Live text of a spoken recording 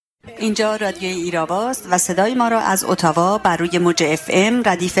اینجا رادیوی ایراواست و صدای ما را از اتاوا بر روی موج FM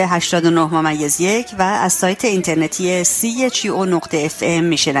ردیف 89.1 و از سایت اینترنتی CHUO.FM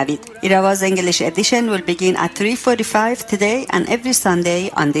میشنوید. Irava's English edition will begin at 3:45 today and every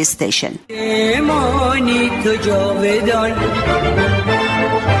Sunday on this station.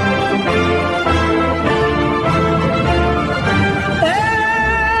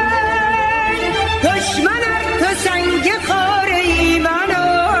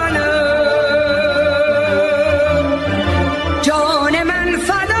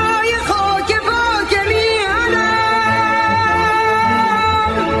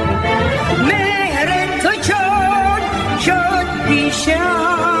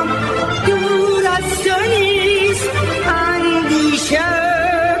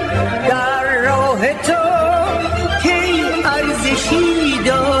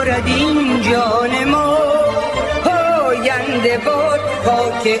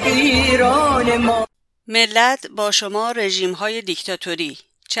 ملت با شما رژیم‌های دیکتاتوری،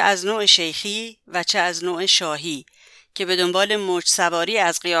 چه از نوع شیخی و چه از نوع شاهی که به دنبال موج سواری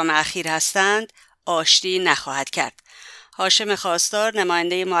از قیام اخیر هستند، آشتی نخواهد کرد. هاشم خواستار،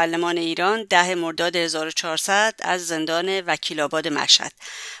 نماینده معلمان ایران، 10 مرداد 1400 از زندان وکیل‌آباد مشهد.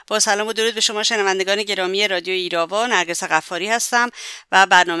 با سلام و درود به شما شنوندگان گرامی رادیو ایراوا، نرگس غفاری هستم و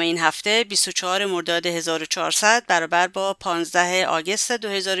برنامه این هفته 24 مرداد 1400 برابر با 15 آگوست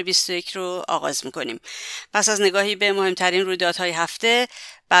 2021 رو آغاز می‌کنیم. پس از نگاهی به مهمترین رویدادهای هفته،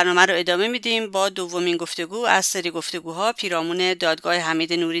 برنامه رو ادامه میدیم با دومین گفتگو از سری گفتگوها پیرامون دادگاه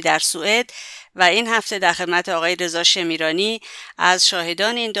حمید نوری در سوئد و این هفته در خدمت آقای رضا شمیرانی از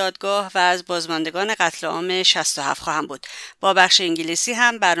شاهدان این دادگاه و از بازماندگان قتل عام 67 خواهم بود. با بخش انگلیسی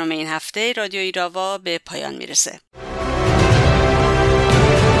هم برنامه این هفته رادیو ایراوا به پایان میرسه.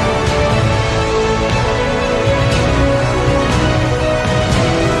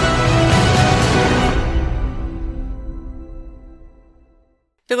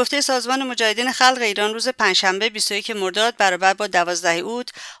 به گفته سازمان مجاهدین خلق ایران، روز پنجشنبه 21 مرداد برابر با 12 اوت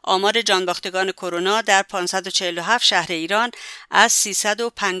آمار جانباختگان کرونا در 547 شهر ایران از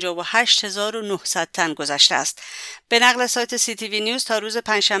 358900 تن گذشته است. به نقل سایت CTV نیوز تا روز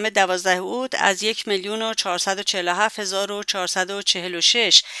پنجشنبه 12 اوت از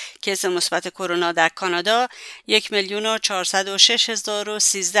 1,447,446 کیس مثبت کرونا در کانادا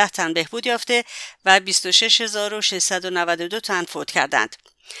 1,406,013 تن بهبود یافته و 26,692 تن فوت کردند.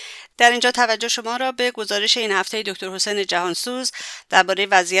 در اینجا توجه شما را به گزارش این هفته دکتر حسین جهانسوز درباره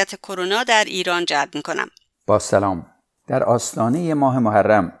وضعیت کرونا در ایران جلب می‌کنم. با سلام. در آستانه ماه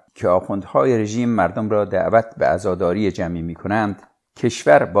محرم که آخوندهای رژیم مردم را دعوت به عزاداری جمعی می‌کنند،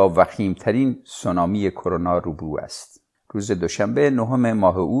 کشور با وخیم‌ترین سونامی کرونا روبرو است. روز دوشنبه 9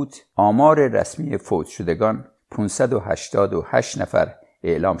 ماه اوت آمار رسمی فوت شدگان 588 نفر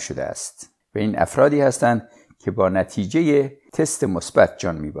اعلام شده است و این افرادی هستند که با نتیجه تست مثبت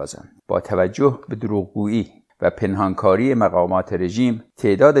جان می‌بازند. با توجه به دروغگویی و پنهانکاری مقامات رژیم،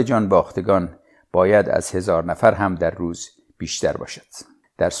 تعداد جان باختگان باید از 1000 نفر هم در روز بیشتر باشد.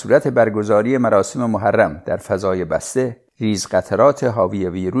 در صورت برگزاری مراسم محرم در فضای بسته، ریز قطرات حاوی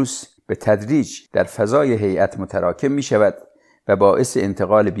ویروس به تدریج در فضای هیئت متراکم می‌شود و باعث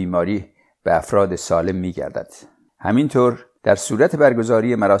انتقال بیماری به افراد سالم می‌گردد. همینطور در صورت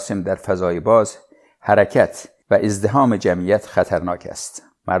برگزاری مراسم در فضای باز، حرکت و ازدحام جمعیت خطرناک است.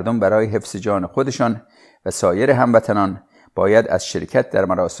 مردم برای حفظ جان خودشان و سایر هموطنان باید از شرکت در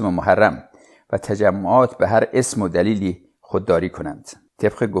مراسم محرم و تجمعات به هر اسم و دلیلی خودداری کنند.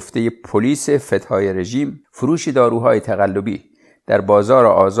 طبق گفته پلیس فتحای رژیم، فروش داروهای تقلبی در بازار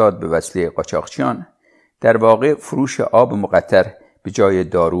آزاد به وسیله قاچاقچیان در واقع فروش آب مقطر به جای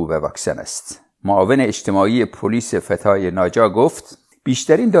دارو و واکسن است. معاون اجتماعی پلیس فتحای ناجا گفت: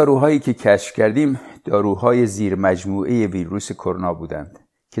 بیشترین داروهایی که کشف کردیم داروهای زیر مجموعه ویروس کرونا بودند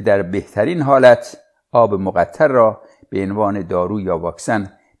که در بهترین حالت آب مقطر را به عنوان دارو یا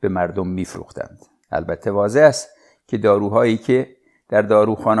واکسن به مردم می‌فروختند. البته واضح است که داروهایی که در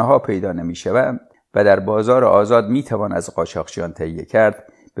داروخانه‌ها پیدا نمی‌شوند و در بازار آزاد می‌توان از قاچاقچیان تهیه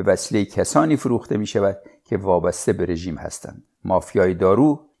کرد، به وسیله کسانی فروخته می‌شود که وابسته به رژیم هستند. مافیای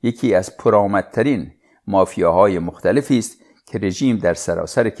دارو یکی از پرآمدترین مافیاهای مختلفی است که رژیم در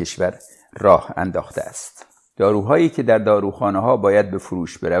سراسر کشور راه انداخته است. داروهایی که در داروخانه‌ها باید به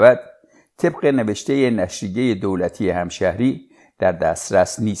فروش برود، طبق نوشته نشریه دولتی همشهری در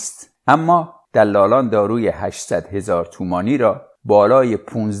دسترس نیست. اما دلالان داروی 800,000 تومانی را بالای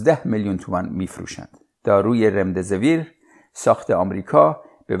 15 میلیون تومان می‌فروشند. داروی رمدزویر ساخت آمریکا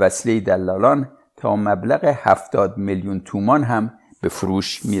به وسیله دلالان تا مبلغ 70 میلیون تومان هم به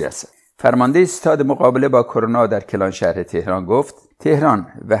فروش می‌رسد. فرمانده ستاد مقابله با کرونا در کلان شهر تهران گفت تهران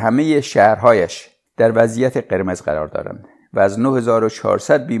و همه شهرهایش در وضعیت قرمز قرار دارند و از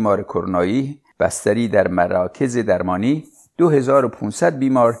 9400 بیمار کرونایی بستری در مراکز درمانی 2500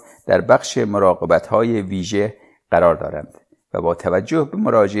 بیمار در بخش مراقبت‌های ویژه قرار دارند و با توجه به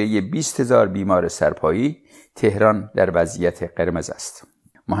مراجعه 20000 بیمار سرپایی تهران در وضعیت قرمز است.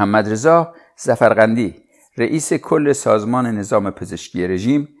 محمد رضا ظفرقندی رئیس کل سازمان نظام پزشکی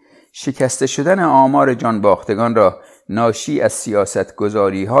رژیم شکسته شدن آمار جانباختگان را ناشی از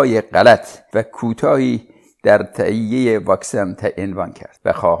سیاست‌گذاری‌های غلط و کوتاهی در تهیه واکسن عنوان کرد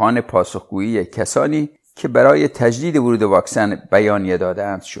و خواهان پاسخگویی کسانی که برای تجدید ورود واکسن بیانیه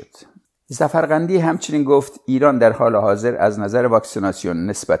داده‌اند شد. ظفرقندی همچنین گفت ایران در حال حاضر از نظر واکسیناسیون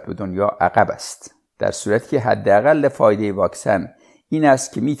نسبت به دنیا عقب است، در صورتی که حداقل فایده واکسن این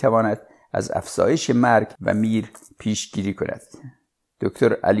است که می‌تواند از افزایش مرگ و میر پیشگیری کند.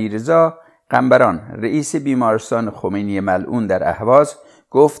 دکتر علیرضا قنبران رئیس بیمارستان خمینی ملعون در اهواز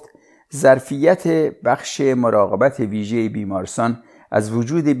گفت ظرفیت بخش مراقبت ویژه بیمارستان از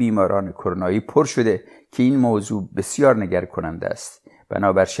وجود بیماران کرونایی پر شده که این موضوع بسیار نگران کننده است.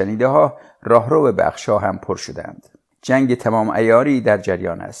 بنابر شنیده ها راهرو بخش‌ها هم پر شدند. جنگ تمام عیاری در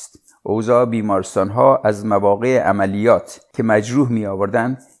جریان است. اوضاع بیمارستان ها از مواقع عملیات که مجروح می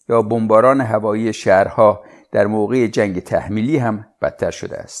آوردند یا بمباران هوایی شهرها در موقع جنگ تحمیلی هم بدتر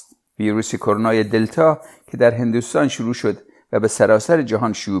شده است. ویروس کرونا دلتا که در هندوستان شروع شد و به سراسر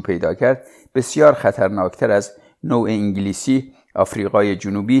جهان شیوع پیدا کرد بسیار خطرناکتر از نوع انگلیسی، آفریقای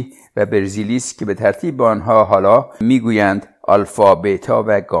جنوبی و برزیلی است که به ترتیب آنها حالا میگویند آلفا، بیتا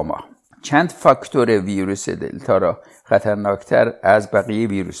و گاما. چند فاکتور ویروس دلتا را خطرناکتر از بقیه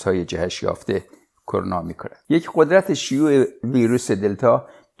ویروس‌های جهش یافته کرونا می‌کند. یک، قدرت شیوع ویروس دلتا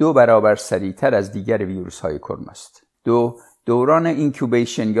 2 برابر سریعتر از دیگر ویروس‌های کرونا است. 2، دوران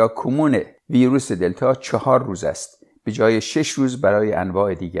اینکیوبیشن یا کمون ویروس دلتا 4 روز است به جای 6 روز برای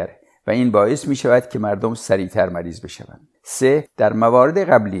انواع دیگر و این باعث می شود که مردم سریعتر مریض بشوند. 3، در موارد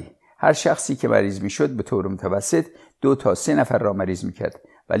قبلی هر شخصی که مریض می شد به طور متوسط 2 تا 3 نفر را مریض می کرد،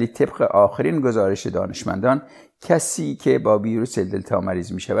 ولی طبق آخرین گزارش دانشمندان کسی که با ویروس دلتا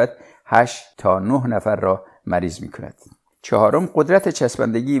مریض می شود 8 تا 9 نفر را مریض می کند. 4، قدرت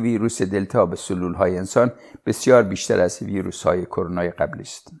چسبندگی ویروس دلتا به سلولهای انسان بسیار بیشتر از ویروس‌های کرونای قبلی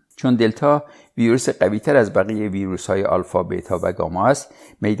است. چون دلتا ویروس قوی‌تر از بقیه ویروس‌های آلفا، بیتا و گاما است،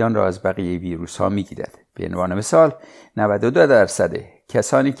 میدان را از بقیه ویروس‌ها می‌گیرد. به عنوان مثال 92%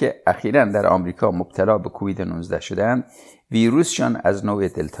 کسانی که اخیراً در آمریکا مبتلا به کووید 19 شدند، ویروسشان از نوع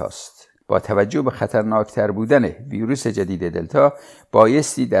دلتا است. با توجه به خطرناکتر بودن ویروس جدید دلتا،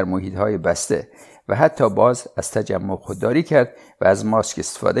 بایستی در محیط‌های بسته و حتی باز از تجمع خودداری کرد و از ماسک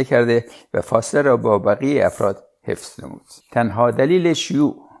استفاده کرده و فاصله را با بقیه افراد حفظ نمود. تنها دلیل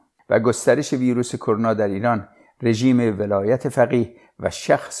شیوع و گسترش ویروس کرونا در ایران رژیم ولایت فقیه و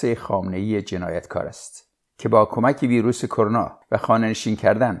شخص خامنه‌ای جنایتکار است که با کمک ویروس کرونا و خانه‌نشین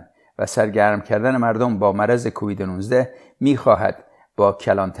کردن و سرگرم کردن مردم با مرض کووید 19 می‌خواهد با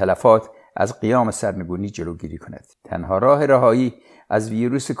کلان تلفات از قیام سرنگونی جلوگیری کند. تنها راه رهایی از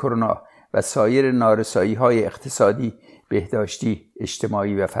ویروس کرونا و سایر نارسایی‌های اقتصادی، بهداشتی،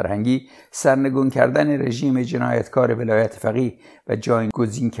 اجتماعی و فرهنگی سرنگون کردن رژیم جنایتکار ولایت فقیه و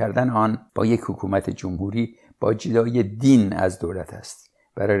جایگزین کردن آن با یک حکومت جمهوری با جدای دین از دولت است.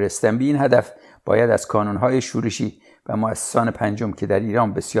 برای رسیدن به این هدف باید از کانون‌های شورشی و مؤسسان پنجم که در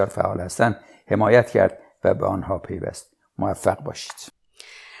ایران بسیار فعال هستند حمایت کرد و به آنها پیوست. موفق باشید.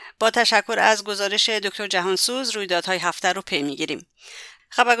 با تشکر از گزارش دکتر جهانسوز، رویدادهای هفته رو پی می‌گیریم.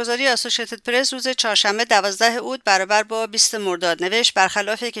 خبرگزاری اسوسییتد پرس روز چهارشنبه 12 اوت برابر با 20 مرداد نوشت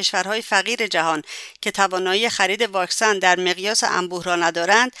برخلاف کشورهای فقیر جهان که توانایی خرید واکسن در مقیاس انبوه را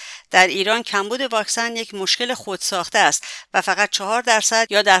ندارند، در ایران کمبود واکسن یک مشکل خودساخته است و فقط 4%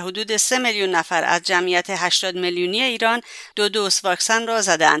 یا در حدود 3 میلیون نفر از جمعیت 80 میلیونی ایران 2 دوز واکسن را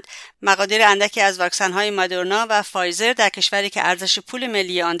زدند. مقادیر اندکی از واکسن‌های مدرنا و فایزر در کشوری که ارزش پول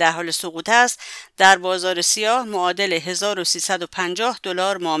ملی آن در حال سقوط است، در بازار سیاه معادل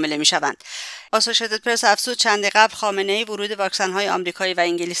 $1350 معامله می‌شوند. اسوسییتد پرس افزود چند قبل خامنه‌ای ورود واکسن‌های آمریکایی و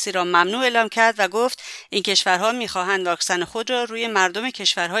انگلیسی را ممنوع اعلام کرد و گفت این کشورها می‌خواهند واکسن خود را روی مردم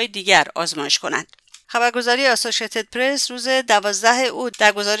کشورهای دیگر آزمایش کنند. خبرگزاری آسوشیتد پرس روز 12 اوت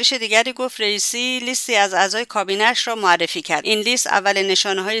در گزارش دیگری گفت رئیسی لیستی از اعضای کابینه‌اش را معرفی کرد. این لیست اول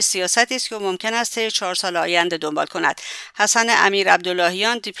نشانه‌های سیاستی است که ممکن است طی 4 سال آینده دنبال کند. حسن امیر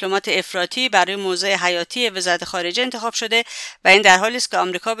عبداللهیان دیپلمات افراطی برای موضع حیاتی وزارت خارجه انتخاب شده و این در حالی است که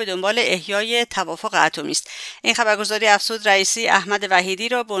آمریکا به دنبال احیای توافق اتمی است. این خبرگزاری افزود رئیسی احمد وحیدی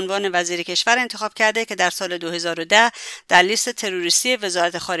را به عنوان وزیر کشور انتخاب کرده که در سال 2010 در لیست تروریستی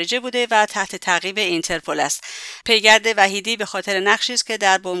وزارت خارجه بوده و تحت تعقیب اینترپل است. پیگرد وحیدی به خاطر نقشی است که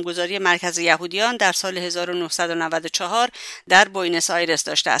در بمبگذاری مرکز یهودیان در سال 1994 در بوینس آیرس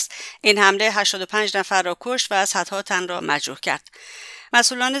داشته است. این حمله 85 نفر را کشت و صدها تن را مجروح کرد.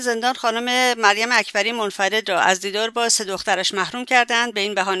 مسئولان زندان خانم مریم اکبری منفرد را از دیدار با 3 دخترش محروم کردند به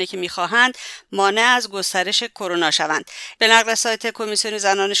این بهانه که می‌خواهند مانع از گسترش کرونا شوند. به نقل سایت کمیسیون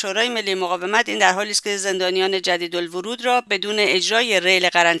زنان شورای ملی مقاومت این در حالی است که زندانیان جدیدالورود را بدون اجرای ریل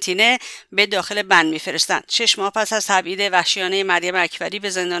قرنطینه به داخل بند می‌فرستند. 6 ماه پس از تبعید وحشیانه مریم اکبری به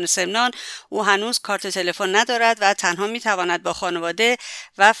زندان سمنان او هنوز کارت تلفن ندارد و تنها می‌تواند با خانواده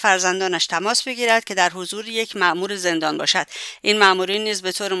و فرزندانش تماس بگیرد که در حضور یک مأمور زندان باشد. این مأمورین نیز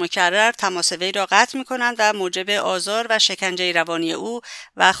به طور مکرر تماس وی را قطع می‌کنند و موجب آزار و شکنجه روانی او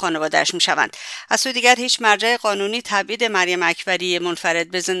و خانواده‌اش می‌شوند. از سوی دیگر هیچ مرجع قانونی تبعید مریم اکبری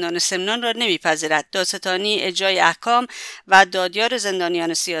منفرد به زندان سمنان را نمی‌پذیرد. دادستانی اجرای احکام و دادیار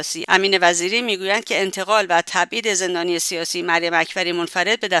زندانیان سیاسی امین وزیری می‌گویند که انتقال و تبعید زندانی سیاسی مریم اکبری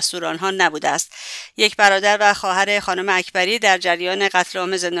منفرد به دستور آنها نبوده است. یک برادر و خواهر خانم اکبری در جریان قتل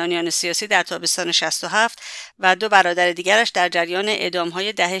عام زندانیان سیاسی در تابستان 67 و 2 برادر دیگرش در جریان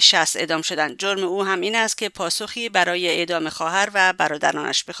اعدام‌های دهه 60 اعدام شدند. جرم او هم این است که پاسخی برای اعدام خواهر و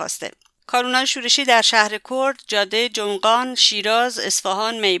برادرانش بخواسته. کارونای شورشی در شهر کرد، جاده جنقان، شیراز،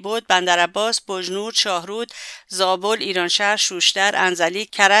 اصفهان، میبود، بندرعباس، بجنور، شاهرود، زابل، ایرانشهر، شوشتر، انزلی،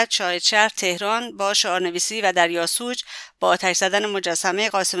 کرج، شاهدشهر، تهران با شعارنویسی و در یاسوج با آتش زدن مجسمه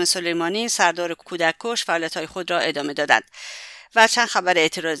قاسم سلیمانی سردار کودککش فعالیت‌های خود را ادامه دادند. و چند خبر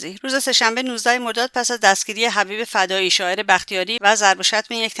اعتراضی. روز سه‌شنبه 19 مرداد پس از دستگیری حبیب فدایی شاعر بختیاری و ضرب و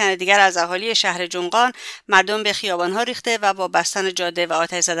شتم یک تن دیگر از اهالی شهر جنقان، مردم به خیابان‌ها ریخته و با بستن جاده و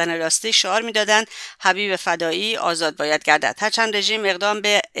آتش زدن لاستیک شعار می‌دادند حبیب فدایی آزاد باید گردد. هرچند رژیم اقدام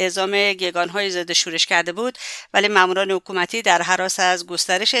به اعزام گیگان‌های ضد شورش کرده بود، ولی ماموران حکومتی در هراس از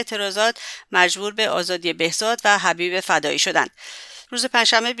گسترش اعتراضات مجبور به آزادی بهزاد و حبیب فدایی شدند. روز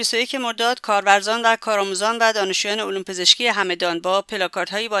پنجشنبه 21 مرداد کارورزان و کارآموزان و دانشجویان علوم پزشکی همدان با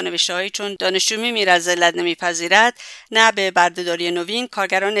پلاکاردهایی با نوشته‌هایی چون دانشجو می‌میرد ذلت نمی‌پذیرد نه به بردهداری نوین،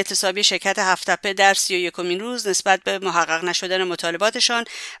 کارگران اعتصابی شرکت هفت‌تپه در 31مین روز نسبت به محقق نشدن مطالباتشان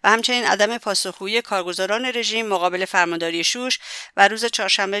و همچنین عدم پاسخگویی کارگزاران رژیم مقابل فرمانداری شوش و روز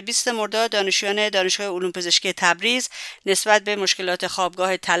چهارشنبه 20 مرداد دانشجویان دانشگاه علوم پزشکی تبریز نسبت به مشکلات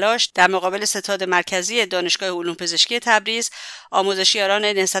خوابگاه تلاش در مقابل ستاد مرکزی دانشگاه علوم پزشکی تبریز، آموزشیاران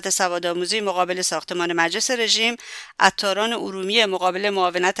نهضت سوادآموزی مقابل ساختمان مجلس رژیم، عطاران ارومیه مقابل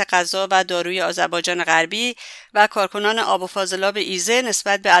معاونت غذا و داروی آذربایجان غربی و کارکنان آب و فاضلاب ایزه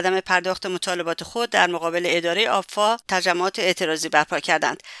نسبت به عدم پرداخت مطالبات خود در مقابل اداره آبفا تجمعات اعتراضی برپا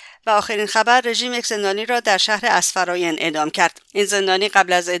کردند. و آخرین خبر، رژیم یک زندانی را در شهر اسفراین اعدام کرد. این زندانی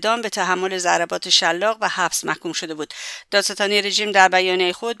قبل از اعدام به تحمل ضربات شلاق و حبس محکوم شده بود. دادستانی رژیم در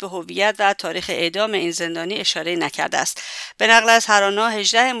بیانیه خود به هویت و تاریخ اعدام این زندانی اشاره نکرده است. به نقل از هرانا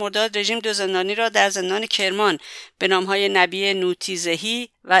 18 مرداد رژیم 2 زندانی را در زندان کرمان به نام‌های نبی نوتیزهی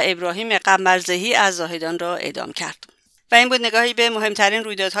و ابراهیم قمرزهی از زاهدان را اعدام کرد. و این بود نگاهی به مهمترین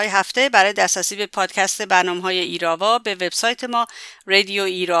رویدادهای هفته. برای دسترسی به پادکست برنامه‌های ایراوا به وبسایت ما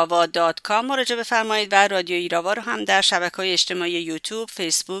radioirava.com مراجعه بفرمایید و رادیو ایراوا رو هم در شبکه‌های اجتماعی یوتیوب،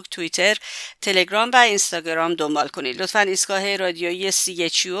 فیسبوک، توییتر، تلگرام و اینستاگرام دنبال کنید. لطفاً ایستگاه رادیویی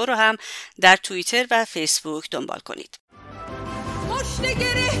CHU رو هم در توییتر و فیسبوک دنبال کنید. مشت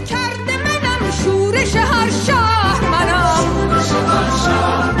گره کرده منم شورش هر شهر منم شورش هر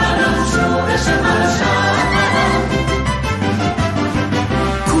شهر منم شورش هر شهر منم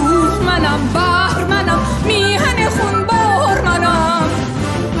کوه منم بحر منم میهن خونبار منم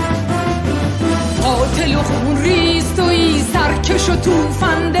قاتل و خون ریز تویی سرکش و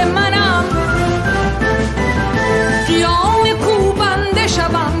توفند منم قیام کوبنده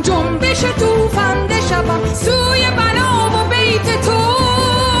شبم جنبش توفنده شبم سوی بنا و بیت تو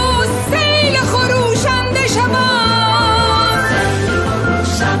سیل خروشنده شبم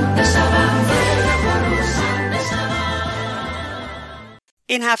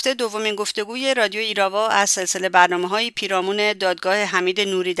این هفته دومین گفتگوی رادیو ایراوا از سلسله برنامه‌های پیرامون دادگاه حمید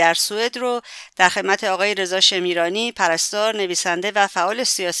نوری در سوئد رو در خدمت آقای رضا شمیرانی، پرستار، نویسنده و فعال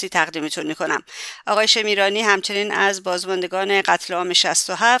سیاسی تقدیمتون می‌کنم. آقای شمیرانی همچنین از بازماندگان قتل عام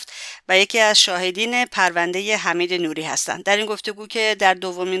 67 و یکی از شاهدین پرونده حمید نوری هستند. در این گفتگو که در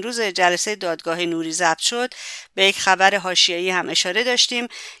دومین روز جلسه دادگاه نوری ضبط شد، به یک خبر حاشیه‌ای هم اشاره داشتیم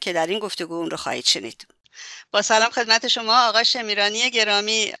که در این گفتگو اون رو خواهید شنید. با سلام خدمت شما آقای شمیرانی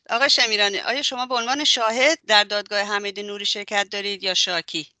گرامی. آقای شمیرانی، آیا شما به عنوان شاهد در دادگاه حمید نوری شرکت دارید یا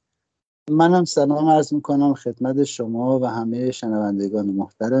شاکی؟ منم سلام عرض میکنم خدمت شما و همه شنوندگان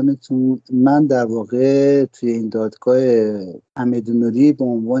محترمتون. من در واقع توی این دادگاه حمید نوری به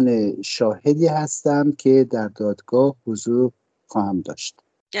عنوان شاهدی هستم که در دادگاه حضور خواهم داشت.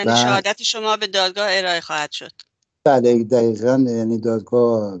 یعنی شهادت شما به دادگاه ارائه خواهد شد؟ بله دقیقاً، یعنی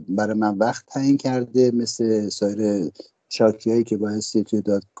دادگاه برای من وقت تعیین کرده، مثل سایر شاکیایی که بایستی توی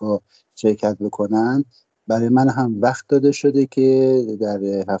دادگاه شرکت بکنن. برای من هم وقت داده شده که در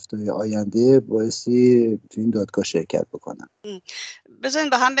هفته آینده بایستی توی این دادگاه شرکت بکنم. بذارین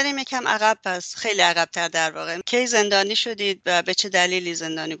با هم بریم یکم عقب، پس خیلی عقب‌تر در واقع. کی زندانی شدید و به چه دلیلی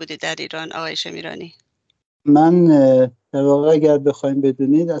زندانی بودید در ایران آقای شمیرانی؟ من در واقع اگر بخوایم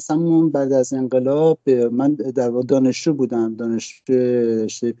بدونید، اصلا بعد از انقلاب من در واقع دانشجو بودم، دانشجو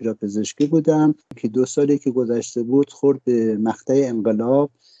رشته پیراپزشکی بودم که 2 سالی که گذشته بود خورد به مقطع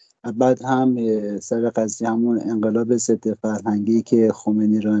انقلاب. بعد هم سر قضیه همون انقلاب ضد فرهنگی که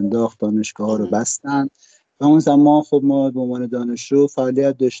خمینی را انداخت، دانشگاه ها رو بستن و اون زمان خب ما به عنوان دانشجو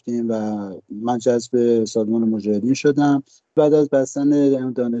فعالیت داشتیم و من جذب سازمان مجاهدین شدم. بعد از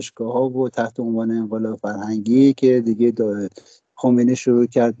بستن دانشگاه ها و تحت عنوان انقلاب فرهنگی که دیگه خمینی شروع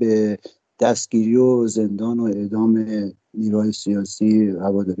کرد به دستگیری و زندان و اعدام نیروهای سیاسی،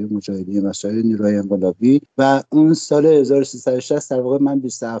 هواداری مجاهدین و سایر نیروهای انقلابی. و اون سال 1360 در واقع من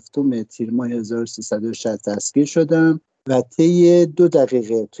 27 تیر ماه 1360 دستگیر شدم و طی 2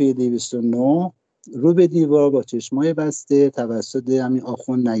 دقیقه توی 209 رو به دیوار با چشمای بسته توسط همین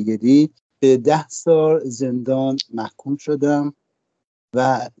آخوند نیری به 10 سال زندان محکوم شدم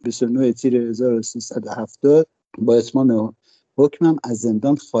و 29 تیر 1370 با اتمام حکمم از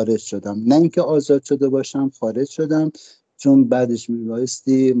زندان خارج شدم. نه اینکه آزاد شده باشم، خارج شدم، چون بعدش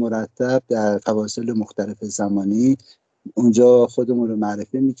میبایستی مرتب در فواصل مختلف زمانی اونجا خودمون رو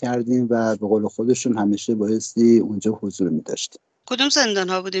معرفی میکردیم و به قول خودشون همیشه بایستی اونجا حضور میداشتیم. کدوم زندان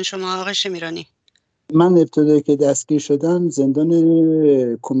ها بودین شما آقای شمیرانی؟ من ابتدایی که دستگیر شدم زندان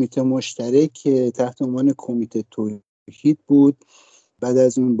کمیته مشترک تحت عنوان کمیته توحید بود. بعد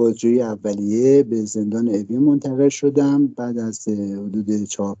از اون بازجویی اولیه به زندان اوین منتقل شدم. بعد از حدود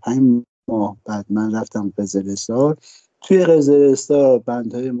 4-5 ماه بعد من رفتم قزلستان. توی قزلستان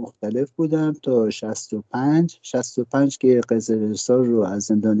بندهای مختلف بودم تا 65 که قزلستان رو از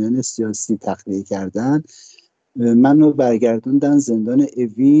زندانیان سیاسی تخلیه کردن، منو برگردوندن زندان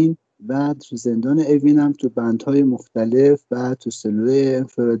اوین و تو زندان اوین هم تو بندهای مختلف و تو سلول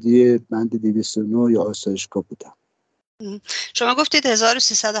انفرادی بند 209 یا آسایشگاه بودم. شما گفتید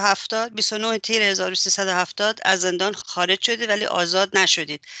 1370 29 تیر 1370 از زندان خارج شدید ولی آزاد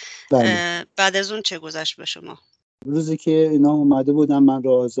نشدید. بله. بعد از اون چه گذشت به شما؟ روزی که اینا اومده بودن من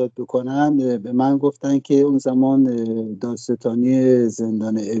رو آزاد بکنن، به من گفتن که اون زمان دادستانی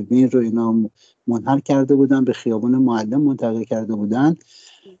زندان اوین رو اینا منحل کرده بودن، به خیابان معلم منتقل کرده بودن.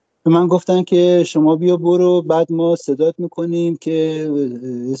 به من گفتن که شما بیا برو، بعد ما صدات میکنیم که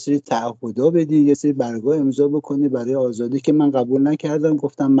یه سری تعهدا بدی، یه سری برگاه امضا بکنی برای آزادی، که من قبول نکردم.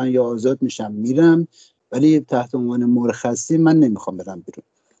 گفتم من یا آزاد میشم میرم، ولی تحت عنوان مرخصی من نمیخوام برم بیرون.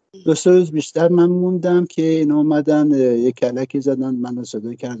 2 روز بیشتر من موندم که اینا اومدن یک کلکی زدن، منو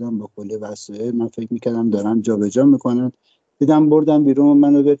صدا کردن با کلی وسایل. من فکر میکردم دارن جابجا میکنن، دیدم بردم بیرون،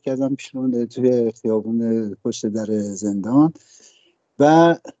 منو ول کردم پیشون توی خیابون پشت در زندان.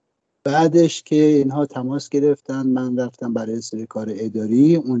 و بعدش که اینها تماس گرفتن، من رفتم برای سری کار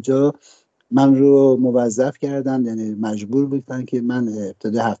اداری. اونجا من رو موظف کردن، یعنی مجبور بودن که من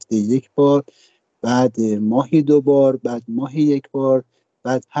ابتدا هفته 1 بار، بعد ماهی 2 بار، بعد ماهی 1 بار،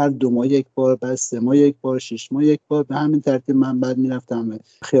 بعد هر 2 ماه 1 بار، بعد 3 ماه 1 بار، 6 ماه 1 بار. به همین ترتیب من بعد میرفتم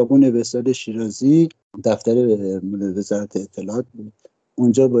خیابون وصال شیرازی، دفتر وزارت اطلاعات بود.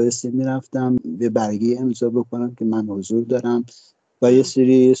 اونجا بایستی میرفتم به برگی امضا بکنم که من حضور دارم و یه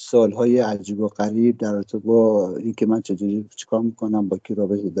سری سالهای عجیب و غریب در رابطه با اینکه من چیکار میکنم، با کی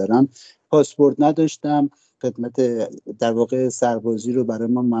رابطه دارم. پاسپورت نداشتم. خدمت در واقع سربازی رو برای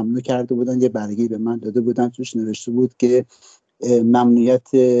من ممنوع کرده بودن. یه برگی به من داده بودن، توش نوشته بود که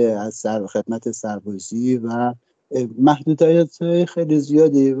ممنوعیت از خدمت سربازی و محدودیت خیلی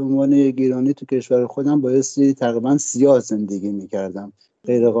زیادی. به عنوان گیرانی تو کشور خودم بایستی تقریبا سیاه زندگی میکردم.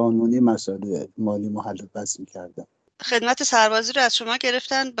 غیرقانونی مسائل مالی محل بس میکردن. خدمت سربازی رو از شما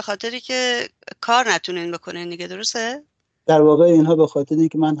گرفتن به خاطری که کار نتونین بکنین دیگه، درسته؟ در واقع اینها به خاطر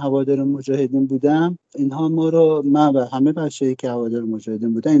اینکه من هوادار مجاهدین بودم، اینها ما رو، من و همه بچه‌ای که هوادار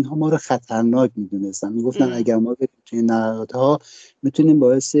مجاهدین بودن، اینها ما رو خطرناک میدونستن. میگفتن اگر ما بریم توی نهادها میتونیم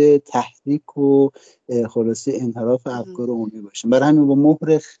باعث تحریک و خلاصه انحراف افکار عمومی باشیم. برای همین با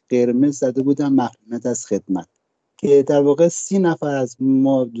مهر قرمز زده بودن محرومیت از خدمت، که در واقع 30 نفر از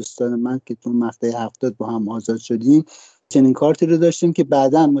ما دوستان من که تو مقطع 70 با هم آزاد شدیم چنین کارتی رو داشتیم که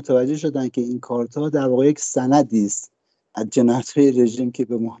بعدا متوجه شدن که این کارت ها در واقع یک سندی است از جنایت‌های رژیم که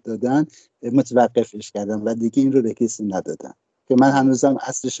به ما دادن، متوقفش کردن و دیگه این رو به کسی ندادن، که من هنوزم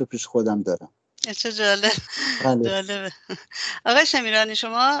اصلش رو پیش خودم دارم. چه جالب. بله. جالبه. آقای شمیرانی،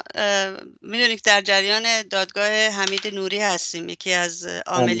 شما میدونید در جریان دادگاه حمید نوری هستیم، یکی از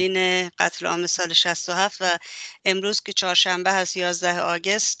عاملین قتل عام سال 67 و امروز که چهارشنبه هست 11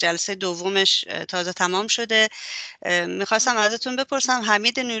 آگوست جلسه دومش تازه تمام شده. میخواستم ازتون بپرسم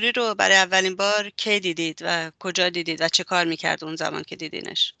حمید نوری رو برای اولین بار کی دیدید و کجا دیدید و چه کار میکرد اون زمان که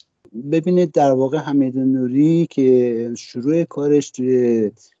دیدینش؟ ببینید در واقع حمید نوری که شروع کارش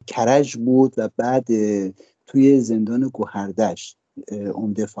توی کرج بود و بعد توی زندان گوهردشت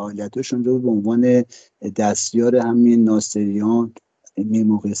عمده فعالیتش اونجا به عنوان دستیار همین ناصریان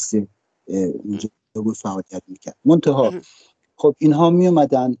میموقعی اونجا بود فعالیت میکرد. منتها خب اینها می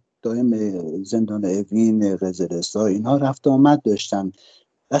اومدن دائم زندان اوین، رزا، اینها رفت آمد داشتن.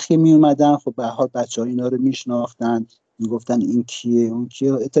 وقتی می اومدن خب به هر حال بچه‌ها اینا رو میشناختن، میگفتن این کیه اون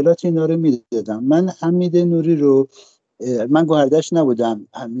کیه، اطلاعات اینا رو میدادم. من حمید نوری رو، من گوهردش نبودم،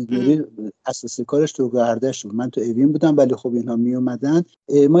 حمید نوری اساس کارش تو گوهردش بود، من تو اوین بودم، ولی خب اینها می اومدن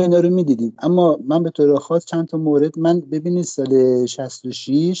ما اینا رو میدیدیم. اما من به طور خاص چند تا مورد، من ببینید سال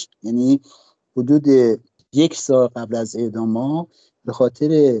 66 یعنی حدود 1 سال قبل از اعدام به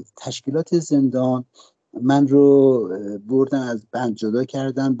خاطر تشکیلات زندان من رو بردن از بند جدا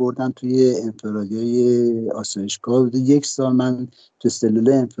کردن، بردن توی انفرادیای آسایشگاه. 1 سال من تو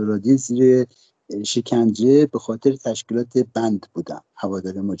سلول انفرادی زیر شکنجه به خاطر تشکیلات بند بودم،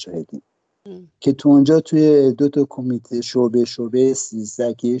 هوادار مجاهدین، که تو اونجا توی 2 تا کمیته شعبه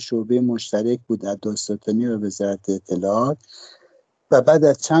 13 که شعبه مشترک بود از دادستانی و وزارت اطلاعات، و بعد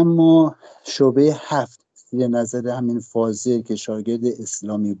از چند ماه شعبه 7 زیر نظر همین فاضل که شاگرد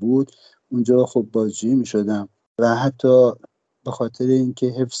اسلامی بود اونجا خب بازجویی می شدم و حتی به خاطر اینکه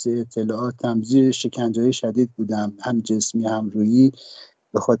حفظ اطلاعاتم زیر شکنجه‌های شدید بودم، هم جسمی هم روحی،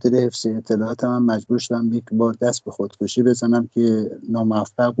 به خاطر حفظ اطلاعاتم هم مجبور شدم 1 بار دست به خودکشی بزنم که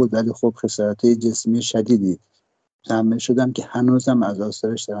ناموفق بود، ولی خب خسارت‌های جسمی شدیدی تحمل شدم که هنوزم از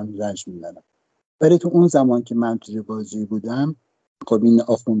آثارش دارم رنج می‌برم. ولی تو اون زمان که من توی بازجویی بودم، خب این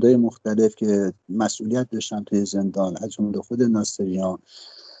آخوندهای مختلف که مسئولیت داشتن توی زندان، از جمله خود ناصریان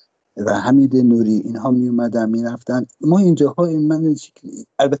و حمید نوری، اینها می اومدن می رفتن. ما اینجاها من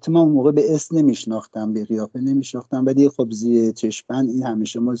البته من اون موقع به اسم نمیشناختم، به قیافه نمیشناختم، ولی خب زیر چشمن این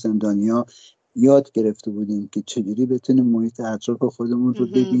همیشه ما زندانیا یاد گرفته بودیم که چجوری بتونیم محیط اطراف خودمون رو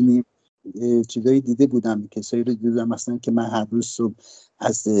ببینیم. چیزایی دیده بودم، کسایی رو دیدم مثلا که من هر روز صبح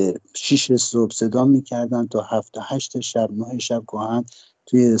از 6 صبح صدا میکردن تا 7 تا 8 شب 9 شب گاهن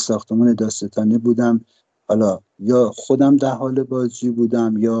توی ساختمان دادستانی بودم. حالا یا خودم در حال بازجویی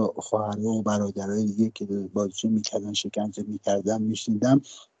بودم یا خواهرها و برادرای دیگه که بازجویی میکردن، شکنجه میکردن، میشنیدم،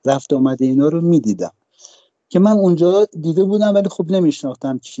 رفت آمده اینا رو میدیدم که من اونجا دیده بودم ولی خب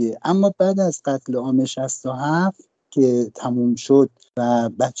نمیشناختم چیه. اما بعد از قتل عام 67 که تموم شد و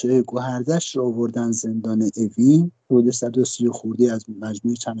بچه‌های گوهردشت رو آوردن زندان اوین، حدود 130 خوردی از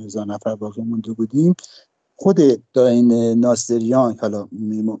مجموع چند هزار نفر باقی مونده بودیم، خود داین ناصریان، حالا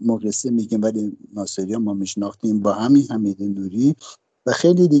مقیسه میگیم ولی ناصریان ما میشناختیم با همین حمید نوری و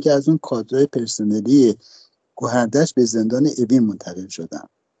خیلی دیگه از اون کادرهای پرسنلی گوهردشت به زندان اوین منتقل شدن.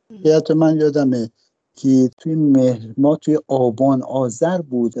 حتی من یادمه که توی ما توی آبان آذر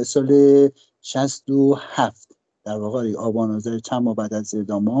بود سال 67، در واقع آبان آذر چند ماه بعد از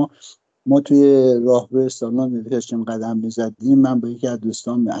اعدام ما توی راهرو سالن داشتیم قدم می‌زدیم. من با یکی از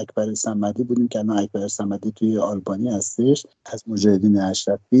دوستان اکبر صمدی بودیم که الان اکبر صمدی توی آلبانی هستش، از مجاهدین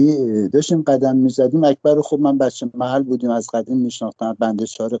اشرفی داشتیم قدم می‌زدیم. اکبر رو خب من بچه محل بودیم، از قدیم میشناختم، بنده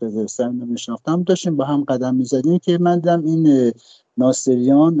چهار قزلستان میشناختم، داشتیم با هم قدم می‌زدیم که من دیدم این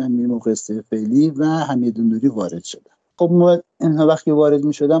ناصریان، امیر مقصر فعلی و حمید نوری وارد شدن. خب ما اینها وقتی وارد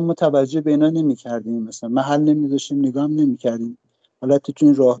می‌شدن متوجه به اینا نمی‌کردیم، مثلا محل نمی‌ذاشتیم، نگاه نمی‌کردیم. حالت تو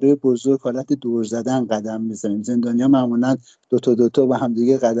این راهروی بزرگ حالت دور زدن قدم میزنیم. زندانیا معمولا دو تا با هم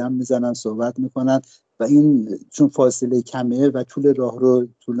دیگه قدم میزنن، صحبت میکنن و این چون فاصله کمه و طول راهرو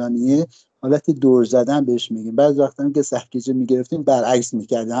طولانیه، حالت دور زدن بهش میگیم. بعض وقتا که سرگیجه میگرفتیم برعکس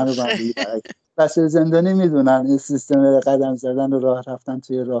میکردیم، همه با هم دیگه برعکس. بچه زندانی میدونن این سیستم قدم زدن و راه رفتن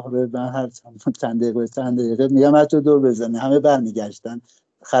توی راهرو، من هر چند دقیقه میگم حتی دور بزنه همه برمیگشتن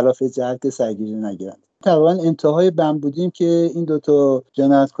خلاف جهت که سرگیجه نگیرن. تقریبا انتهای بند بودیم که این دوتا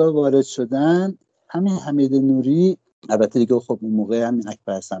جنایتکار وارد شدن. همین حمید نوری، البته دیگه خب اون موقع همین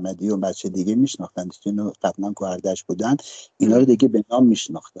اکبر صمدی و بچه دیگه میشناختن، اینو قبلا گوهردش بودن، اینا رو دیگه به نام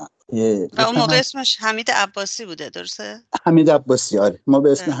میشناختن. و اون موقع اسمش حمید عباسی بوده، درسته؟ حمید عباسی، آره ما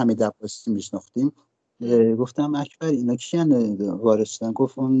به اسم حمید عباسی میشناختیم. گفتم اکبر اینا کیان وارد شدن؟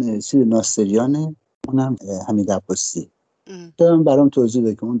 گفت اون ناصریانه، اونم حمید عباسی. دارم برام توضیح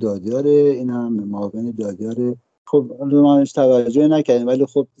بده که اون دادیاره، اینم معاون دادیاره. خب ما هیچ توجه نکردیم، ولی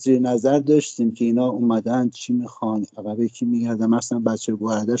خب زیر نظر داشتیم که اینا اومدن چی میخوان، عقبه کی میگردن. مثلا بچه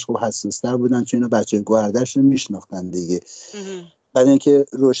گوهردش خب حساس‌تر بودن چون اینا بچه گوهردش رو میشناختن دیگه. بعد اینکه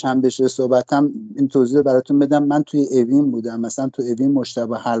روشن بشه صحبتم این توضیح براتون بدم. من توی اوین بودم، مثلا تو اوین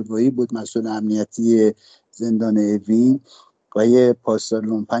مجتبی حلوایی بود مسئول امنیتی زندان اوین و یه پاسدار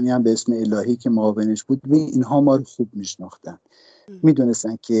لومپنی هم به اسم الهی که معاونش بود. اینها ما رو خوب میشناختن،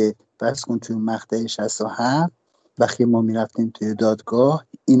 میدونستن که فرض کن توی مقطع 67 وقتی ما میرفتیم توی دادگاه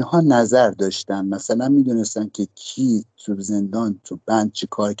اینها نظر داشتن، مثلا میدونستن که کی تو زندان تو بند چی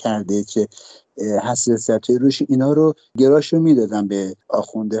کار کرده، چه حساسیتی روش، اینا رو گراشو میدادن به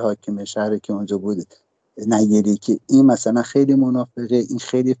آخونده حاکم شهر که اونجا بود نگیری که این مثلا خیلی منافقه، این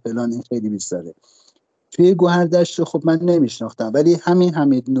خیلی فلان، این خیلی بیزاره. توی گوهردشت خب من نمیشناختم، ولی همین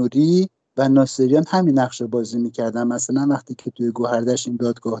حمید نوری و ناصریان همین نقش بازی میکردن. مثلا وقتی که توی گوهردشت این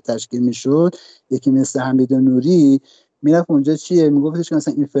دادگاه تشکیل میشد، یکی مثل حمید نوری میرفت اونجا چیه میگفتش که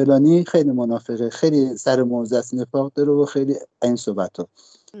مثلا این فلانی خیلی منافقه، خیلی سر موضع است، نفاق داره و خیلی این صحبتا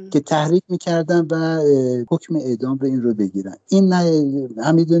که تحریک میکردن و حکم اعدام رو این رو بگیرن. این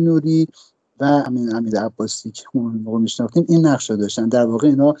حمید نوری و همین حمید عباسی که اون موقع میشناختیم این نقش داشتن. در واقع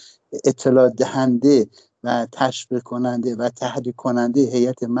اینا اطلاع دهنده و تشویق کننده و تحریک کننده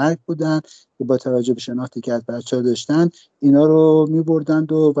هیئت مرگ بودن که با توجه به شناختی که از بچه‌ها داشتن اینا رو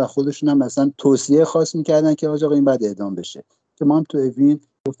میبردند و خودشون هم مثلا توصیه خاص میکردن که آقا این بعد اعدام بشه. که ما هم تو اوین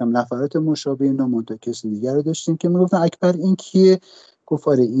گفتم نفرات مشابه اینا منتها کسی دیگر رو داشتیم که میگفتن اکبر این کیه؟ گفت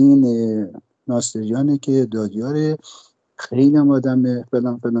آره این ناصریانه که دادیاره، خیلی هم آدم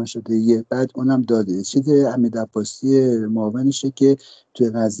فلان فلان شده یه. بعد اونم داده چیز حمید عباسی معاونشه که توی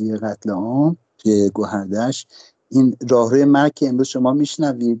قضیه قتل عام توی گوهردش این راهروی مرگ که امروز شما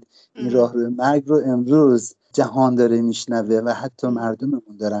میشنوید، این راهروی مرگ رو امروز جهان داره میشنوه و حتی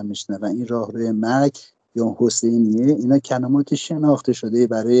مردممون دارن میشنون. این راهروی مرگ یا حسینیه اینا کلمات شناخته شده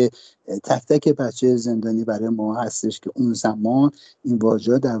برای تک تک بچه زندانی، برای ما هستش که اون زمان این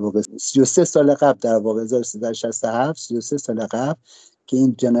واژه در واقع 33 سال قبل، در واقع 1367 33 سال قبل که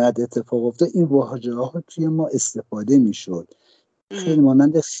این جنایت اتفاق افتاد، این واژه ها توی ما استفاده میشد. خیلی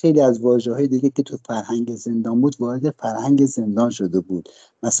مانند خیلی از واژه‌های دیگه که تو فرهنگ زندان بود وارد فرهنگ زندان شده بود.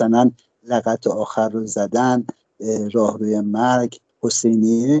 مثلا لغت آخر رو زدن، راهروی مرگ،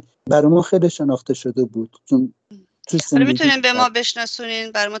 حسینیه برای ما خیلی شناخته شده بود. چون تو میتونین به ما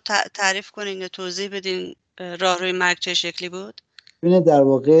بشناسونین، برای ما تعریف کنین یا توضیح بدین راهروی مرگ چه شکلی بود؟ ببینید در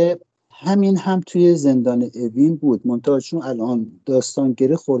واقع همین هم توی زندان اوین بود، منتها چون الان داستان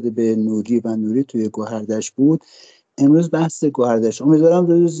گره خورده به نوری و نوری توی گوهردش بود، امروز بحث گوهردش. امیدوارم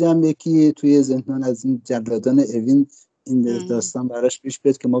روزی هم یکی توی زندان از این جلادان اوین این داستان براش پیش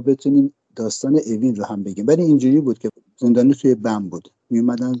بیاد که ما بتونیم داستان اوین رو هم بگیم. ولی اینجوری بود که زندانی توی بم بود،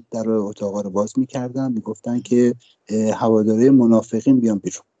 میومدن در اتاقا رو باز میکردن، میگفتن که هواداری منافقین بیان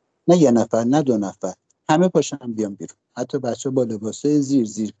بیرون، نه یه نفر نه دو نفر، همه پاشن بیان بیرون، حتی بچه با لباسای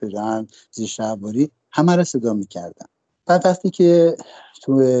زیر پیراهن، زیر شلواری، همه رو صدا میکردن. بعد وقتی که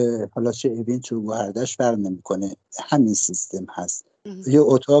تو حالا چه اوین چه گوهردش فرق نمیکنه، همین سیستم هست. یه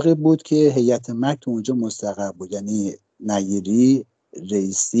اتاقی بود که هیئت مرگ تو اونجا مستقر بود، یعنی نیری،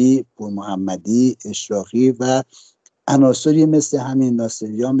 رئیسی، پور محمدی، اشراقی و عناصری مثل همین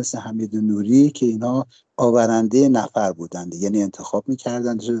ناصریان، مثل حمید نوری که اینا آورنده نفر بودند، یعنی انتخاب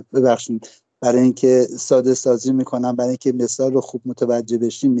میکردن. ببخشید برای اینکه ساده سازی میکنم، برای اینکه مثال رو خوب متوجه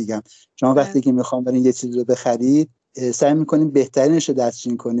بشین میگم، شما وقتی که میخوام برین یه چیز رو بخرید سعی میکنین بهترینش رو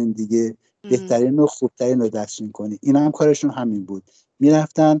دستچین کنین دیگه، بهترین و خوبترین رو دستچین کنین. اینا هم کارشون همین بود،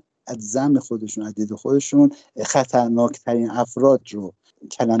 میرفتن از زعم خودشون، از دید خودشون خطرناکترین افراد رو،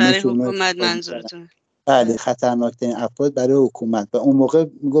 کلمه برای که اونا حکومت منظورتون؟ بله، خطرناکترین افراد برای حکومت و اون موقع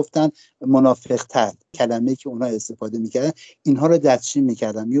میگفتن منافق‌تر، کلمه‌ای که اونا استفاده میکردن، اینها رو دستچین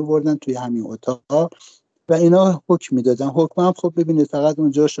میکردن، میوردن توی همین اتاق و اینا حکم میدادن. حکم هم خب ببینید فقط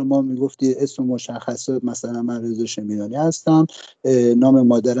اونجا شما میگفتی اسم مشخصات، مثلا من رضا شمیرانی هستم، نام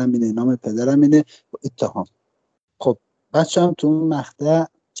مادرم اینه، نام پدرم اینه، اتهام. خب بچه هم تو اون مقطع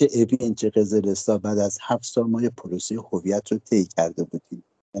چه اوین چه قزلستا بعد از 7 سال ما یه پروسه هویت رو طی کرده بودیم.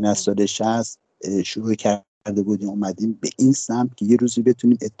 یعنی از سال 60 شروع کرده بودیم اومدیم به این سمت که یه روزی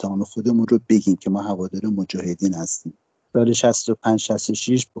بتونیم اتهام خودمون رو بگیم که ما هوادار مجاهدین هستیم. سال 65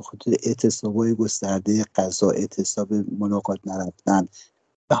 66 به خاطر اعتصابای گسترده قضا، اعتصاب ملاقات نرفتن،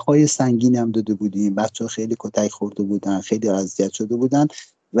 بهای سنگینی هم داده بودیم، بچه‌ها خیلی کتک خورده بودن، خیلی اذیت شده بودن،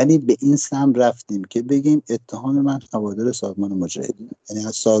 ولی به این سم رفتیم که بگیم اتهام من هوادار سازمان مجاهدین. یعنی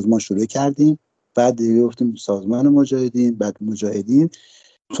از سازمان شروع کردیم، بعد دیگه گفتیم سازمان مجاهدین، بعد مجاهدین.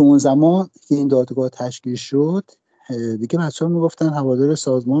 تو اون زمان که این دادگاه تشکیل شد دیگه بچه‌ها میگفتن هوادار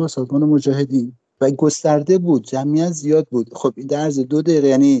سازمان و سازمان مجاهدین و گسترده بود، جمعیت زیاد بود. خب این در عرض 2 دقیقه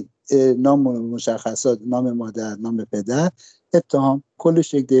یعنی نام مشخصات، نام مادر، نام پدر، اتهام،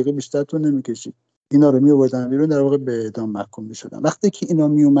 کلش 1 دقیقه بیشتر طول نمی‌کشید. اینا رو می‌آوردن بیرون، در واقع به اعدام محکوم می‌شدن. وقتی که اینا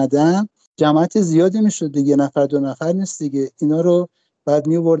میومدن جماعت زیادی میشد دیگه، 1 نفر 2 نفر نیست دیگه. اینا رو بعد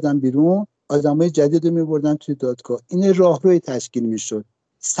می‌آوردن بیرون، آدمای جدید رو می‌آوردن توی دادگاه. این راهروی تشکیل می‌شد،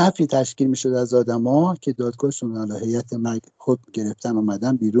 صفی تشکیل می‌شد از آدما که دادگاهشون علی هیئت مرگ حکم گرفتن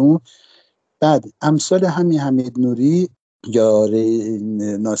اومدن بیرون. بعد امثال حمید نوری یا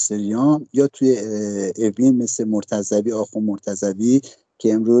ناصریان یا توی اوین مثل مرتضوی، آخوند مرتضوی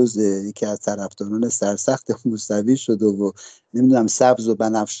که امروز یکی از طرفداران سرسخت موسوی شده و نمیدونم سبز و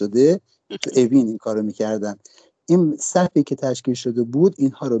بنفش شده، تو اوین این کارو میکردن. این صفی که تشکیل شده بود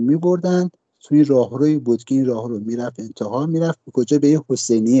اینها رو میبردن توی راهروی بود که این راهرو میرفت انتها، میرفت به کجا؟ به یه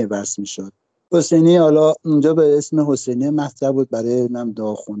حسینیه وصل میشد. حسینی حالا اونجا به اسم حسینی مطرح بود برای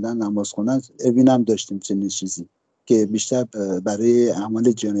دعا خوندن، نماز خوندن. اوین هم داشتیم چنین چیزی که بیشتر برای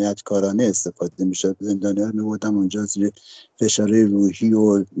اعمال جنایتکارانه استفاده میشد. زندانی‌ها رو می‌بردن اونجا زیر فشار روحی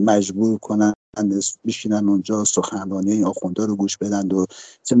و مجبور کنن بشینن اونجا سخنرانی این آخوندا رو گوش بدن و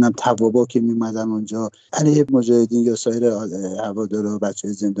چندم توابا که می‌اومدن اونجا علیه مجاهدین یا سایر هوادارا و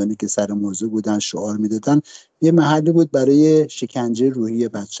بچه‌های زندانی که سر موضوع بودن شعار میدادن. یه محلی بود برای شکنجه روحی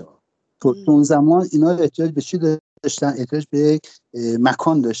بچه‌ها. تو اون زمان اینا احتیاج به چی داشتن؟ احتیاج به یک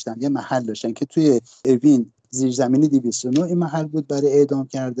مکان داشتن، یه محل داشتن که توی اوین زیرزمینی 209 این محل بود برای اعدام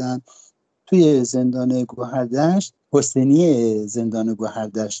کردن. توی زندان گوهردشت، حسینی زندان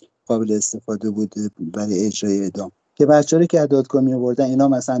گوهردشت قابل استفاده بود برای اجرای اعدام که بچه‌ها که از دادگاه می‌آوردن اینا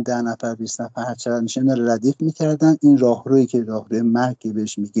مثلا 10 نفر 20 نفر هر چقدر میشه اینا رو ردیف می‌کردن. این راهرویی که راهروی مرگ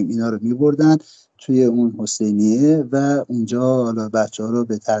بهش میگیم اینا رو می‌بردن توی اون حسینیه و اونجا حالا بچه‌ها رو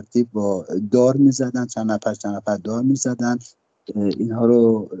به ترتیب با دار می‌زدن، چند نفر دار می‌زدن، اینها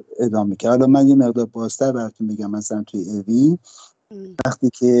رو اعدام می‌کردن. حالا من یه مقدار بازتر براتون میگم. مثلا توی اوین وقتی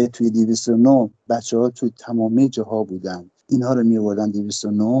که توی 209 بچه‌ها توی تمامی جاها بودن، اینها رو می‌آوردن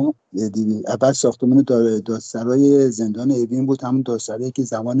 209. اول ساختمان دادسرای زندان اوین بود، همون دادسرایی که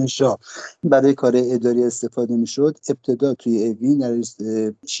زمان شاه برای کار اداری استفاده می‌شد. ابتدا توی اوین در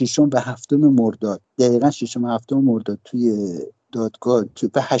 6 و 7 مرداد، دقیقاً 6 و 7 مرداد توی دادگاه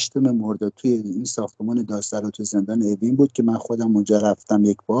به 8 مرداد توی این ساختمان دادسرا تو زندان اوین بود که من خودم اونجا رفتم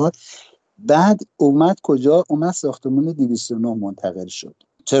یک بار. بعد اومد کجا؟ اومد ساختمان 209 منتقل شد.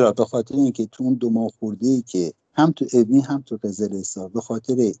 چرا؟ به خاطر اینکه تو اون 2 ماه خورده‌ای که هم تو اوین هم تو قزلستان به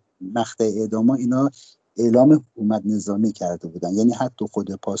خاطر مقطع اعداما اینا اعلام حکومت نظامی کرده بودن. یعنی حتی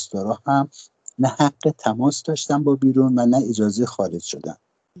خود پاسدارا هم نه حق تماس داشتن با بیرون و نه اجازه خارج شدن.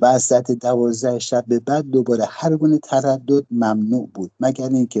 و از ساعت 12 شب به بعد دوباره هر گونه تردد ممنوع بود، مگر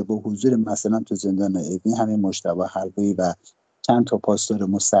اینکه با حضور مثلا تو زندان اوین همین مجتبی حلبی و چند تا پاسدار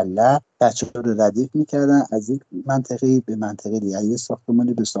مسلح بچه‌ها رو ردیف می‌کردن، از یک منطقه به منطقه دیگه، یه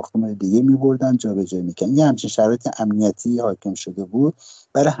ساختمانی به ساختمان دیگه می‌بردن، جابجا می‌کردن. یه همچین شرایط امنیتی حاکم شده بود.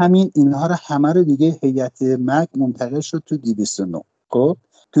 برای همین اینها رو همه رو دیگه هیئت مرگ منتقل شد تو 209. خب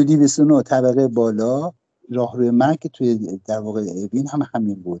تو 209 طبقه بالا راهروی مرگ توی در واقع اوین هم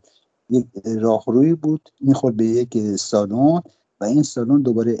همین بود. یک راهروی بود می‌خورد به یک سالن و این سالن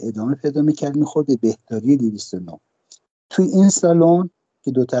دوباره ادامه پیدا می‌کرد، می‌خورد به بهداری 209. توی این سالن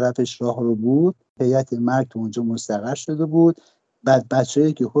که 2 طرفش راه رو بود، هیئت مرگ تو اونجا مستقر شده بود. بعد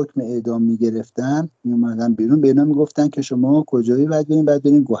بچه‌ای که حکم اعدام می‌گرفتن میومدن بیرون، به اینا میگفتن که شما کجایی باید برین؟ بعد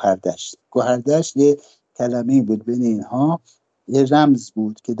برین گوهردشت. گوهردشت یه کلمه‌ای بود بین اینها، یه رمز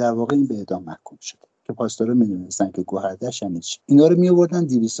بود که در واقع این به اعدام محکوم شد که پاسدارا می‌دونستن که گوهردشت یعنی چی. اینا رو می‌آوردن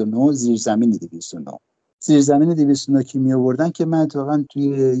 209 زیرزمین 209. زیرزمین 209 که می‌آوردن که من واقعا توی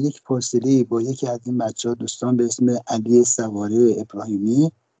یک فاصله با یکی از این بچه‌ها دوستان به اسم علی سواره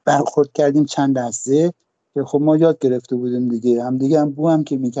ابراهیمی برخورد کردیم چند لحظه که خب ما یاد گرفته بودیم دیگه، هم بو هم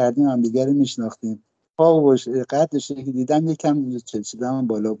که می‌کردیم هم دیگه رو می‌شناختیم. پا و قدش که دیدم یکم چشیدم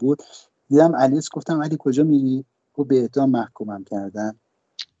بالا بود. دیدم علی، گفتم علی کجا میری؟ گفت به اعدام محکومم کردن.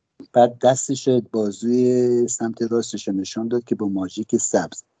 بعد دستش بازوی سمت راستش نشان داد که با ماژیک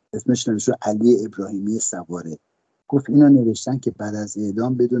سبز اسمش نوشته علی ابراهیمی سواره. گفت اینا نوشتن که بعد از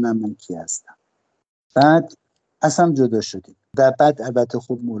اعدام بدونم من کی هستم. بعد اصلا جدا شدیم. در بعد البته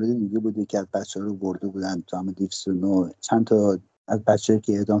خوب مورد دیگه بوده که از بچه‌ها رو برده بودن تو هم 209 چند تا از بچه‌ای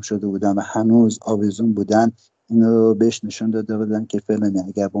که اعدام شده بودن و هنوز آویزون بودن، اینو بهش نشون داده بودن که فلانه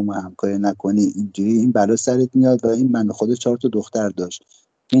اگر با ما همکاری نکنی اینجوری این بلا سرت میاد. و این بنده خدا 4 تا دختر داشت،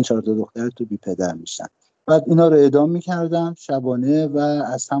 این 4 تا دختر تو بی پدر میشن. بعد اینا رو اعدام میکردن شبانه. و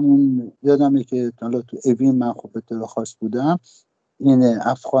از همون یادمه که حالا تو اوین من خب اطلاع خاص بودم، این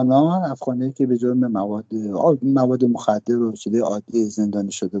افغانایی که به جرم مواد مخدر و چیزای عادی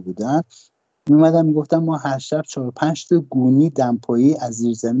زندانی شده بودن میومدن میگفتن ما هر شب 4-5 تا گونی دمپایی از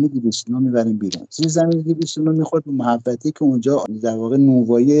زیرزمین 209 میبریم بیرون. زیرزمین 209 میخورد به محوطه که اونجا در واقع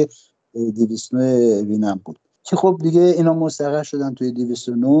نووای 209 وینم بود که خب دیگه اینا مستقر شدن توی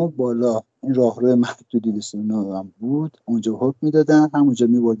 209 بالا. این راهرو محدود تو 209 هم بود، اونجا حکم میدادن، همونجا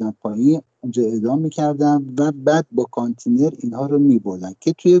میبردن پایین، اونجا اعدام میکردن و بعد با کانتینر اینها رو میبردن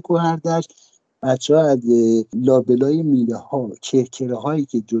که توی کوهردشت بچه‌ها از لابلای میله ها کرکره هایی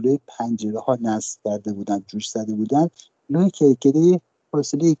که جلوی پنجره ها نصب کرده بودن جوش زده بودن، لای کرکره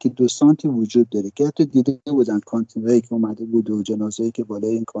فاصله که 2 سانتی وجود داره که حتی دیده بودن کانتینرهایی که اومده بود و جنازه‌ای که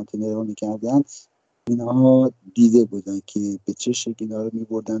بالای این کانتینرها میکردن، اینها دیده بودن که به چه شکلی اینا رو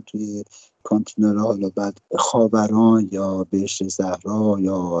میبردن توی کانتینرها. حالا بعد خاوران یا بهشت زهرا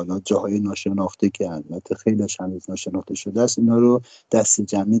یا حالا جاهای ناشناخته که البته خیلی هنوز ناشناخته شده است، اینا رو دست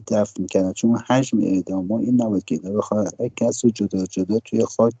جمعی دفن میکردن. چون حجم اعدام این نبود که اینا بخواد یک کس رو جدا جدا توی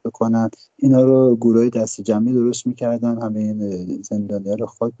خاک بکنن. اینا رو گروه دست جمعی درست میکردن، همه این زندانی‌ها رو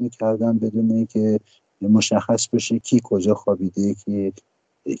خاک میکردن بدون اینکه مشخص بشه کی کجا خوابیده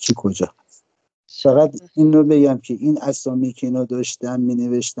کی کجا. فقط این رو بگم که این اسامی که اینا داشتن می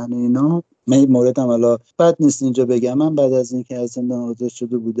نوشتن اینا، من این موردم حالا بد نیست اینجا بگم. من بعد از اینکه از زندان آزاد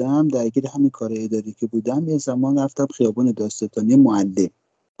شده بودم درگیر همین کار اداری که بودم، یه زمان رفتم خیابون دادستانی معلم.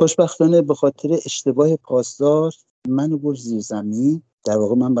 خوشبختانه به خاطر اشتباه پاسدار منو برد زیر زمین. در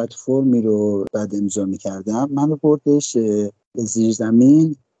واقع من بعد فرمی رو بعد امضا می‌کردم، منو بردش زیر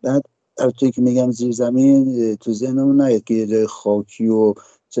زمین. بعد البته که میگم زیر زمین تو ذهنمون نیاد که یه جای خاکی و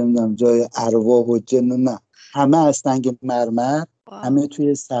چه می‌دونم جای ارواح و جن، نه، همه از سنگ مرمر، همه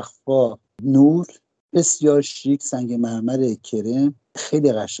توی سقف‌ها نور، بسیار شیک، سنگ مرمر کرم،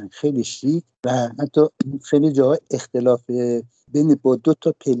 خیلی قشنگ، خیلی شیک. و حتی خیلی جاها اختلاف بین با 2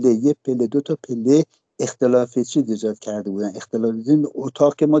 تا پله، یه پله 2 تا پله اختلاف چیز ایجاد کرده بودن. اختلاف این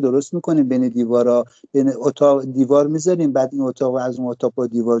اتاق که ما درست میکنیم بین دیوارا، بین اتاق دیوار میذاریم، بعد این اتاق از اون اتاق با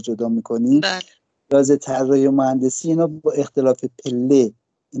دیوار جدا میکنیم. بله. لازم طراحی مهندسی اینا با اختلاف پله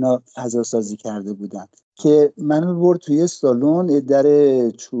اینا فضا سازی کرده بودن که من برد توی سالن. در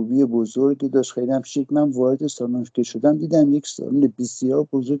چوبی بزرگی داشت، خیلی هم شیک. من وارد سالن که شدم دیدم یک سالن بسیار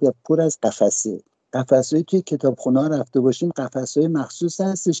بزرگ و پر از قفسه‌ای توی کتابخونه رفته باشیم، قفسه‌های مخصوص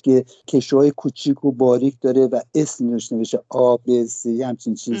هستش که کشوهای کوچیک و باریک داره و اسم نوشته ABC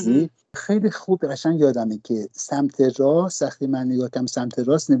همچین چیزی. خیلی خوب قشنگ یادمه که سمت راست وقتی من نگاه کردم سمت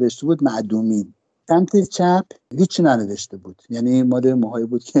راست نوشته بود معدومین، سمت چپ هیچ ننوشته بود، یعنی مال ماهایی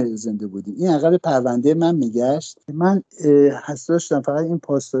بود که زنده بودیم. این عقب پرونده من میگشت. من حساس شدم، فقط این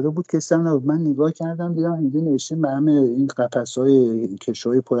پاسداره بود که سم نبود. من نگاه کردم دیدم اینجا نوشته همه این قفس‌های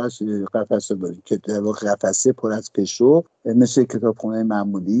کشوهای پر از قفسه بود که در واقع قفسه پر از کشو مثل کتابخونه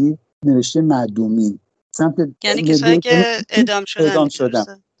معمولی نوشته معدومین. سمت یعنی کسایی که اعدام شدن.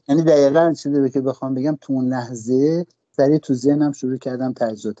 یعنی دقیقاً چیزی که بخوام بگم تو اون لحظه سریع تو ذهنم شروع کردم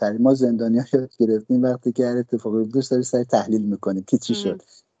تجزیه تحلیل. ما زندانی‌ها یاد گرفتیم وقتی که هر اتفاقی بیفته سریع تحلیل میکنیم که چی شد.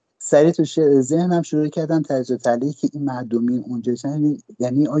 سریع تو ذهنم شروع کردم تجزیه تحلیل که این معدومین اونجا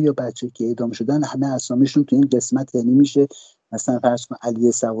یعنی آیا بچه‌ای که اعدام شدن همه اسامیشون تو این قسمت، یعنی میشه مثلا فرض کن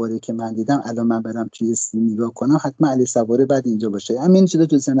علی سواره که من دیدم الان من برم توی سیم نگاه کنم حتما علی سواره بعد اینجا باشه. همین چیزا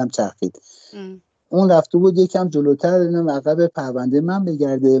تو ذهنم چرخید. اون رفته بود یکم جلوتر اینم عقب پرونده من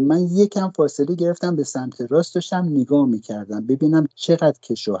بگرده. من یکم فاصله گرفتم به سمت راست داشتم نگاه میکردم ببینم چقدر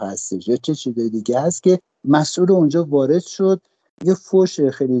کشو هستش یا چه چیزای دیگه هست که مسئول اونجا وارد شد. یه فوش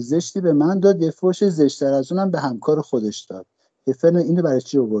خیلی زشتی به من داد، یه فوش زشتر از اونم به همکار خودش داد که فعلا اینو برای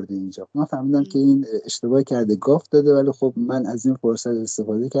چی آورده اینجا. من فهمیدم که این اشتباه کرده، گاف داده. ولی خب من از این فرصت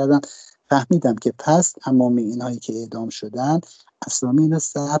استفاده کردم، فهمیدم که پس تمام اینایی که اعدام شدن اسامی اینا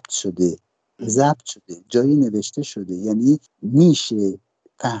ضبط شده، جایی نوشته شده، یعنی میشه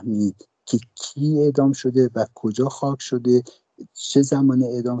فهمید که کی اعدام شده و کجا خاک شده. چه زمانی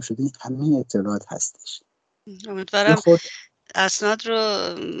اعدام شده، همه اطلاعات هستش. یه امیدوارم خورده اسناد رو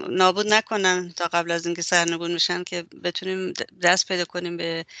نابود نکنن تا قبل از اینکه سرنگون میشن که بتونیم دست پیدا کنیم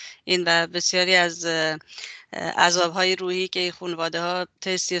به این و بسیاری از عذاب‌های روحی که خانواده ها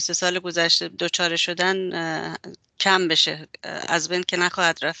طی 33 سال گذشته دچار شدن کم بشه. از بین که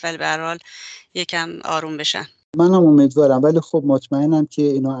نخواهد رفت، ولی به هر حال یکم آروم بشن. منم امیدوارم، ولی خب مطمئنم که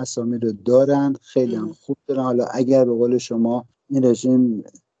اینا اسامی رو دارن، خیلی هم خوب دارن. حالا اگر به قول شما این رژیم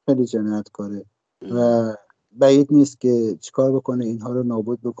خیلی جنایتکاره و بعید نیست که چیکار بکنه اینها رو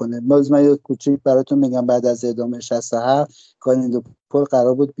نابود بکنه. باز من یه کوچیک براتون میگم، بعد از اعدام 67 کاریندوپول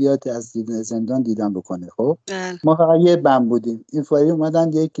قرار بود بیاد از زندان دیدن بکنه. خب ما فقط یه بند بودیم، این فوری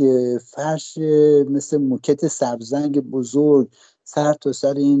اومدن یک فرش مثل موکت سبزنگ بزرگ سر تا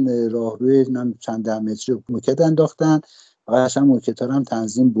سر این راهروی چند ده متری موکت انداختن و قشنگ موکت ها رو هم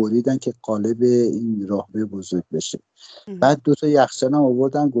تنظیم بریدن که قالب این راهروی بزرگ بشه. بعد 2 تا یخچال هم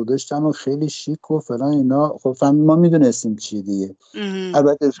آوردن گذاشتن و خیلی شیک و فلان اینا. خب ما میدونستیم چی دیگه.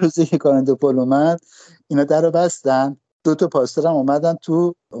 البته روزی که کاریندوپول اومد اینا درو بستن، 2 تا پاستر هم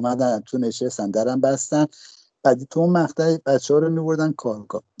اومدن تو نشستن، درم بستن. بعد تو اون مقطع بچه‌ها رو می‌بردن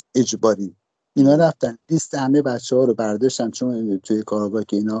کارگاه اجباری. اینا رفتن لیست همه بچه‌ها رو برداشتن، چون توی کارگاه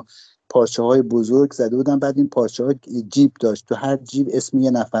که اینا پارچه‌های بزرگ زده بودن. بعد این پارچه‌ها جیب داشت، تو هر جیب اسم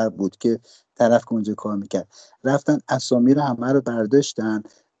یه نفر بود که طرف که اونجا کار میکرد. رفتن اسامی رو همه رو برداشتن،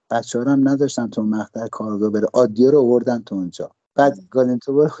 بچه‌ها رو هم نذاشتن تو مقطع کارگاه بره، عادی‌ها رو آوردن تو اونجا. بعد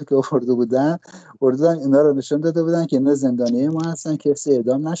گالنتو که آورده بودن اینا رو نشون داده بودن که اینا زندانیای ما هستن، کسی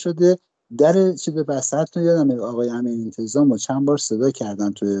اعدام نشده. در چی به بسرتون یادم آقای امین انتظام رو چند بار صدا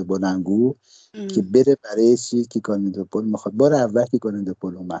کردن توی بلندگو که بره برای چی که کاریندوپول میخواد. بار اول که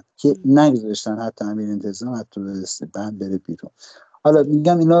کاریندوپول اومد که نگذاشتن حتی امین انتظام حتی بند بره بیرون. حالا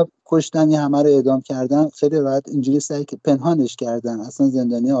میگم اینا کشتن یا همه رو اعدام کردن، خیلی راحت اینجوری سعی که پنهانش کردن، اصلا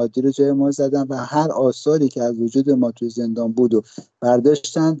زندانی عادی رو جای ما زدن و هر آثاری که از وجود ما توی زندان بود و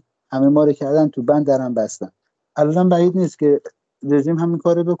برداشتن، همه ما رو کردن تو بند، درم بستن. الان بعید نیست که رژیم همین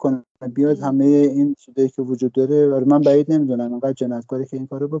کارو بکنه، بیاد همه این چیزایی که وجود داره. ولی من بعید نمیدونم انقدر جنایتکاری که این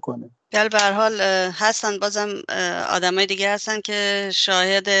کارو بکنه. به هر حال هستن بازم آدمای دیگه هستن که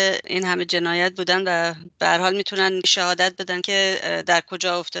شاهد این همه جنایت بودن و به هر حال میتونن شهادت بدن که در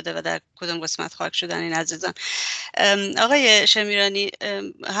کجا افتاده و در کدوم قسمت خاک شدن این عزیزان. آقای شمیرانی،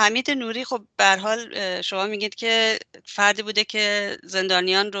 حمید نوری خب به هر حال شما میگید که فردی بوده که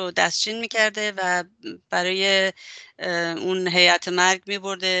زندانیان رو دستچین میکرده و برای اون هیئت مرگ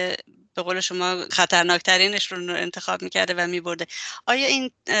میبرده، به قول شما خطرناکترینش رو انتخاب میکرده و میبرده. آیا این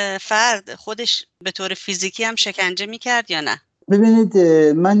فرد خودش به طور فیزیکی هم شکنجه میکرد یا نه؟ ببینید،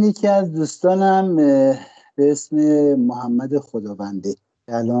 من یکی از دوستانم به اسم محمد خداونده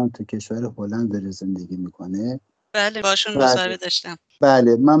که الان تو کشور هلند داره زندگی میکنه. بله، باشون مصاحبه داشتم.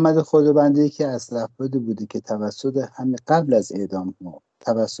 بله، محمد خداونده که از افرادی بوده که توسط همین قبل از اعدام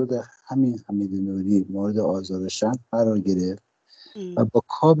توسط همین حمید نوری مورد آزار و شرم قرار گرفت و با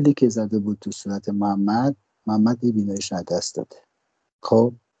کابلی که زده بود تو صورت محمد بیناییش از دست داده.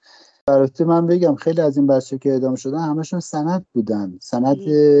 خب البته من بگم خیلی از این بچه که اعدام شدن همشون سند بودن، سند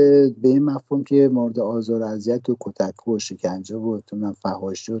به این مفهوم که مورد آزار و اذیت و کتک و شکنجه و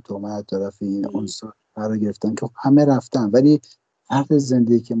فحاشی و تهمت طرف این عنصر قرار گرفتن که همه رفتن. ولی فرق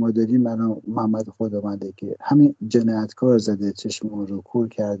زندگی که ما داریم الان محمد خداونده که همین جنایتکار زده، چشم رو کور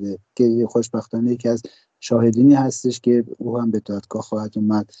کرده، که خوشبختانه یکی از شاهدینی هستش که او هم به دادگاه خواهد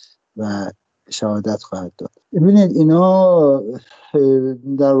اومد و شهادت خواهد داد. ببینید اینا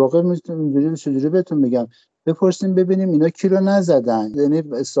در واقع میتونم چجوری بهتون بگم، بپرسیم ببینیم اینا کی رو نزدن،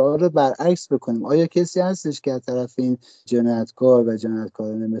 یعنی سوال رو برعکس بکنیم. آیا کسی هستش که از طرف این جنایتکار و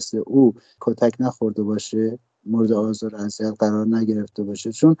جنایتکاران مثل او کتک نخورده باشه، مورد آزار و اذیت قرار نگرفته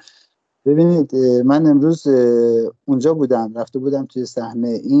باشه؟ چون ببینید من امروز اونجا بودم، رفته بودم توی صحنه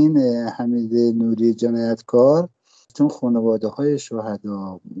این حمید نوری جنایتکار، چون خانواده‌های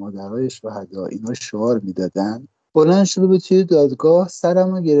شهدا، مادرهای شهدا اینا شعار میدادن. بلند شده بود توی دادگاه،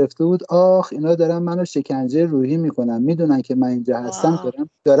 سرمو گرفته بود، آخ اینا دارن منو شکنجه روحی میکنن، میدونن که من اینجا هستم،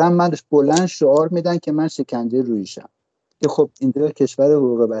 دارن من بلند شعار میدن که من شکنجه روحیشم. که خب اینجا کشور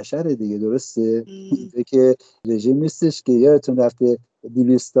حقوق بشر دیگه، درسته؟ اینجا که رژیم نیستش که یادتون رفته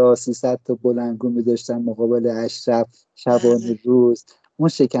 200 تا 300 تا بلندگو می‌داشتن مقابل اشرف شبانه روز. اون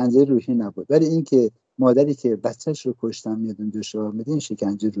شکنجه روحی نبود، ولی این که مادری که بچه‌ش رو کشتن میاد اونجا شعار میده، این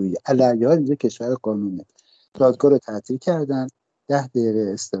شکنجه روحی. علی حال اینجا کشور قانونه. دادگاه رو تعطیل کردن، 10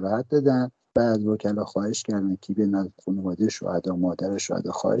 دقیقه استراحت دادن، بعد وکلا خواهش کردن که به خانواده شهدا، مادر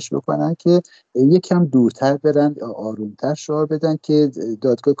شهدا خواهش بکنن که یکم دورتر برن یا آرومتر شعار بدن که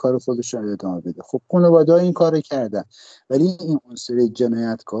دادگاه کار خودش رو ادامه بده. خب خانواده این کار کردن، ولی این عنصر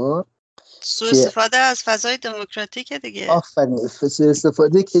جنایتکار سوء که استفاده از فضای دموکراتیک دیگه. آفرین سوء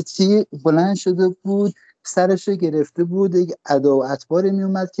استفاده که چی بلند شده بود، سرش رو گرفته بود، یک ادا و اطواری می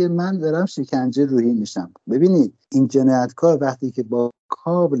اومد که من دارم شکنجه روحی میشم. ببینید این جنایتکار وقتی که با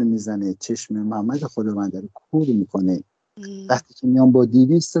کابل میزنه چشم محمد خداوند رو کور میکنه، وقتی که میان با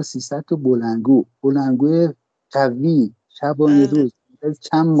 200 تا 300 تا بلندگوی قوی شبانه بله روز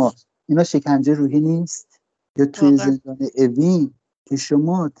چند ماه، اینا شکنجه روحی نیست؟ یا توی واقعا. زندان اوین که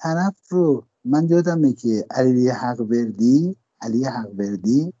شما طرف رو، من یادمه که علی حقوردی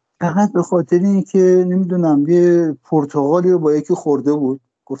فقط به خاطر اینکه نمیدونم یه پرتقالی رو با یکی خورده بود،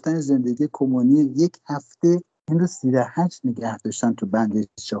 گفتن زندگی کمونی، 1 هفته این رو 8 نگه داشتن تو بند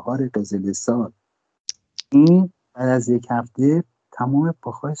 4 قزلستان. این بعد از 1 هفته تمام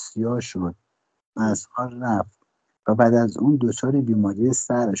پاهای سیاه شد، مغزها رفت و بعد از اون دچار بیماری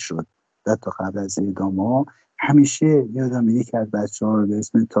سر شد. و تا قبل از اعدام همیشه یادم یکی از بچه‌ها به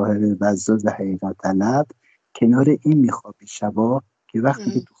اسم طاهر بزاز حقیقت طلب کنار این میخوابید شبا که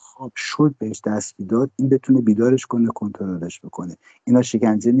وقتی که تو خواب شد بهش دست میداد این بتونه بیدارش کنه، کنترلش بکنه. اینا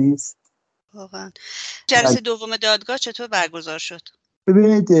شکنجه نیست؟ واقعا. جلسه دوم دادگاه چطور برگزار شد؟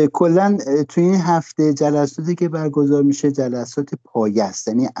 ببینید کلا توی این هفته جلساتی که برگزار میشه جلسات پایه است،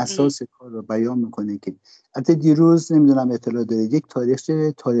 یعنی اساس کار رو بیان میکنه. که حتی دیروز نمیدونم اطلاع دارید یک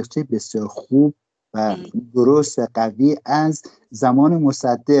تاریخچه بسیار خوب و درست و قوی از زمان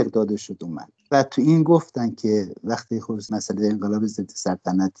مصدق داده شد اومد و تو این گفتن که وقتی خود مسئله انقلاب ضد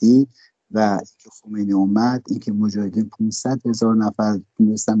سلطنتی و اینکه خمینی اومد، اینکه مجاهدین 500,000 نفر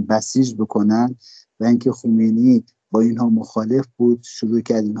تونستن بسیج بکنن و اینکه خمینی با اینها مخالف بود، شروع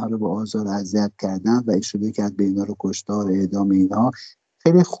کرد اینها رو با آزار و اذیت کردن و شروع کرد به اینها رو کشتار و اعدام اینها.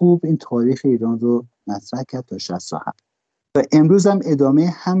 خیلی خوب این تاریخ ایران رو مطرح کرد تا 67 و امروز هم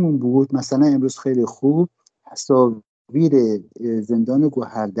ادامه همون بود. مثلا امروز خیلی خوب تصاویر زندان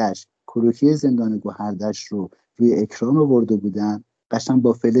گوهردشت، کروکی زندان گوهردشت رو روی اکران آورده بودن، قشنگ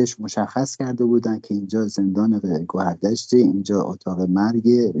با فلش مشخص کرده بودن که اینجا زندان گوهردشت، اینجا اتاق مرگ،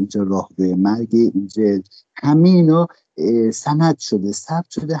 اینجا راهروی مرگ، اینجا همین اینا سند شده، ثبت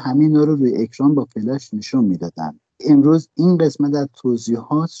شده، همین اینا رو روی اکران با فلش نشون میدادن. امروز این قسمت از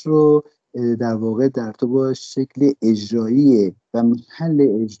توضیحات رو در واقع در تو با شکل اجرایی و محل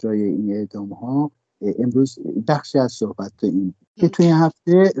اجرای این اعدام ها امروز بخشی از صحبت این که توی این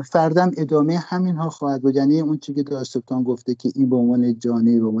هفته فردم ادامه همین ها خواهد بود. یعنی اون چیزی که دادستان گفته که این به عنوان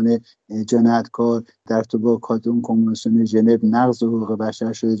جانی، به عنوان جنایتکار در تو با کادون کنوانسیون ژنو نقض حقوق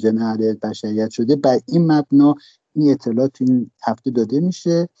بشر شده، جنایت علیه بشریت شده، بر این مبنا این اطلاعات این هفته داده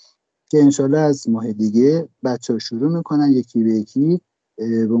میشه که انشالله از ماه دیگه بچه‌ها شروع میکنن یکی به یکی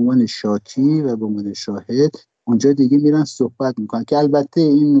به عنوان شاکی و به عنوان شاهد اونجا دیگه میرن صحبت میکنن. که البته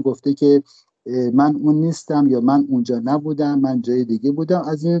این گفته که من اون نیستم یا من اونجا نبودم، من جای دیگه بودم.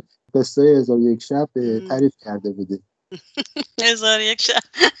 از این قصه 1001 شب تعریف کرده بوده. 1001 شب.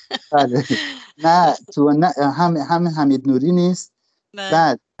 بله. نه تو نه هم حمید نوری نیست،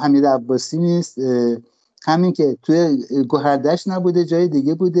 بعد حمید عباسی نیست، همین که توی گوهردشت نبوده جای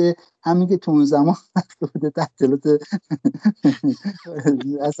دیگه بوده، همین که تو اون زمان بوده تحصیلات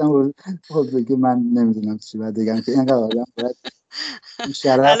اصلا بگه من نمیدونم چی باید بگم که اینقدر آدم باید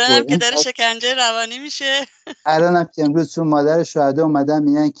شرف الان و هم که این داره شکنجه روانی میشه. الان هم که امروز چون مادر شهدا اومدن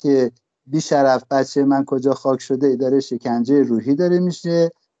میگن که بی شرف بچه من کجا خاک شده داره شکنجه روحی داره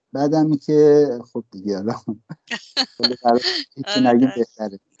میشه، بعدم که خب دیگه الان هیچی نگیم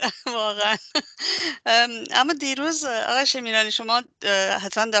بهتره. واقعا. اما دیروز آقای شمیرانی شما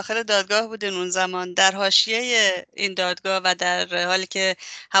حتما داخل دادگاه بودین اون زمان، در حاشیه این دادگاه و در حالی که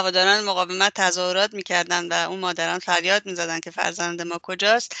هواداران مقاومت تظاهرات میکردن و اون مادران فریاد میزدن که فرزند ما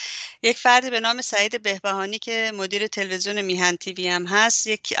کجاست، یک فردی به نام سعید بهبهانی که مدیر تلویزیون میهن تیوی هم هست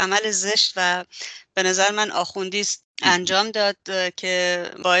یک عمل زشت و به نظر من آخوندی انجام داد که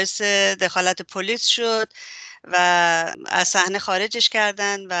باعث دخالت پلیس شد و از صحنه خارجش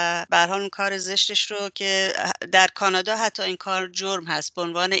کردن و به هر حال اون کار زشتش رو که در کانادا حتی این کار جرم هست، به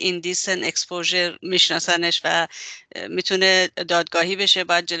عنوان ایندیسن اکسپوژر میشناسنش و میتونه دادگاهی بشه،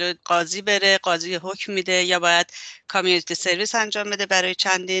 باید جلوی قاضی بره، قاضی حکم میده، یا باید کامیونیتی سرویس انجام بده برای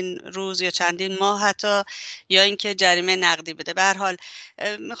چندین روز یا چندین ماه حتی، یا اینکه جریمه نقدی بده. به هر حال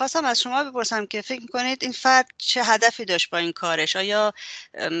میخواستم از شما بپرسم که فکر میکنید این فرد چه هدفی داشت با این کارش؟ آیا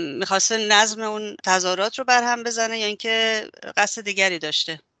میخواسته نظم اون تظاهرات رو برهم بزنه یا اینکه قصد دیگری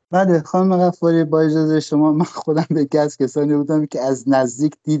داشته؟ بله خانم غفاری، با اجازه شما من خودم به کسانی بودم که از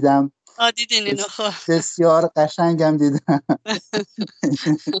نزدیک دیدم دیدین اینو؟ خب بسیار قشنگم دیدم.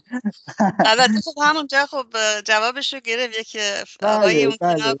 البته خب همونجا خب جوابشو گرفت، یک آقایی بله اون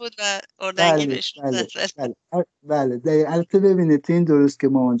کنار بله بود و اردنگی بله بهش بله زد. بله دقیقاً. البته ببینید تو این 2 روز که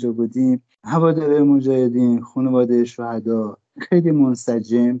ما اونجا بودیم، هواداره مجاهدین، خانواده شهدا، خیلی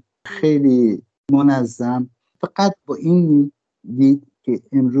منسجم، خیلی منظم، فقط با این دید که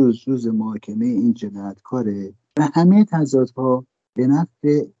امروز روز محاکمه این جنایتکاره و همه تضادها به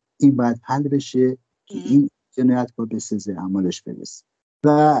نفع این باید حل بشه که این جنایتکار به سزای اعمالش برسه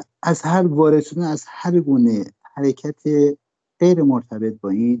و از هر وارد شدن از هر گونه حرکت غیر مرتبط با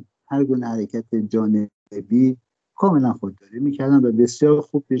این، هر گونه حرکت جانبی کاملا خودداری میکردن و بسیار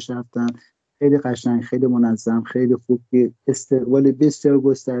خوب پیش رفتن. خیلی قشنگ، خیلی منظم، خیلی خوب که استقبال بسیار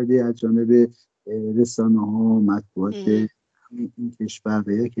گسترده از جانب رسانه‌ها، مطبوعات این کشور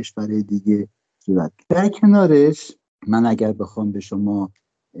و یا کشورهای دیگه صورت. در کنارش من اگر بخوام به شما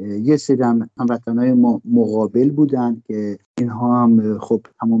یه سری هموطنهای مقابل بودن که اینها هم خب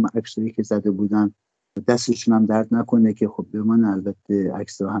تمام عکسایی که زده بودن دستشون هم درد نکنه که خب به من البته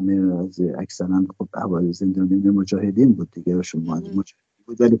عکس‌ها همه از اکثرا خب احوال زندانی مجاهدین بود دیگه، شما مجاهدین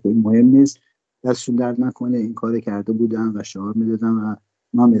بود، ولی خب مهم نیست، دستشون درد نکنه، این کار کرده بودن و شعار میدادن و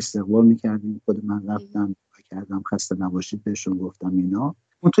ما هم استقبال میکردیم. خود من رفتم کردم خسته نباشید بهشون گفتم اینا.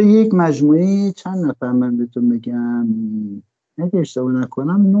 اون تو یک مجموعه چند نفر من بهتون میگم، اگه اشتباه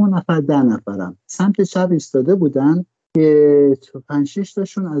نکنم 9 نفر 10 نفرم سمت چپ ایستاده بودن که 5-6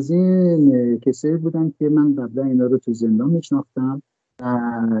 تاشون از این کسایی بودن که من قبلا اینا رو تو زندان میشناختم و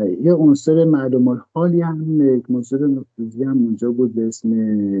یه عنصر معلوم الحالی هم، یک مزدور نفوذی هم اونجا بود به اسم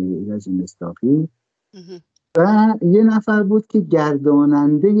رضا مصداقی و یه نفر بود که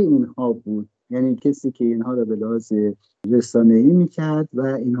گرداننده اینها بود، یعنی کسی که اینها رو به لحاظ رسانه‌ای میکرد و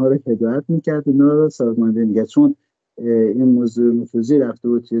اینها رو هدایت میکرد، اینها رو سازماندهی میکرد. چون این موضوع نفوذی رفته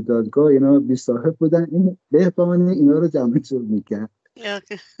بود توی دادگاه، اینا بی صاحب بودن، این بهبانی اینا رو جمع جور میکرد.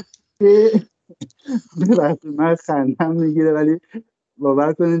 ببخشید من خندم میگیره ولی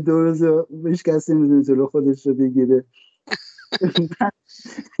باور کنید 2 روز هیچ کسی نمیدونه جلو خودش رو بگیره.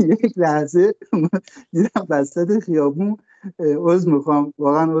 یک لحظه دیدم وسط خیابون،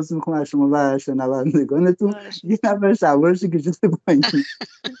 واقعا عذر میخوام از شما و شنوندگانتون، یه نفر شلوارش کشیده پایین.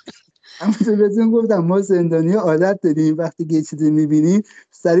 همونطور بهتون گفتم ما زندانی عادت داریم وقتی که یه چیزی میبینیم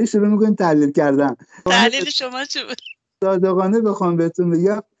سریع شروع میکنیم تحلیل کردن. تحلیل شما چی بود؟ صادقانه بخوام بهتون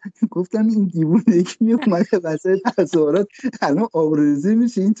بگم گفتم این دیوونگی اومده وسط تظاهرات الان آبروریزی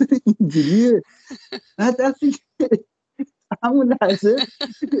میشه اینطوری اینجوریه. بعد دستی که همون لحظه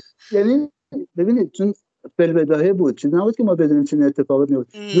یعنی ببینید چون فلبداهه بود، چیز نبود که ما بدونیم چه اتفاقاتی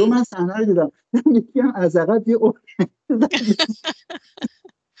میفته. یهو من صحنه رو دیدم، یکی هم از عقب یه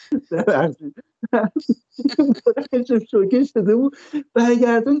شوکه شده بود،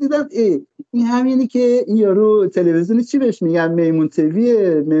 برگردون دیدم این همینی که این یارو تلویزیونی چی بهش میگن، میمون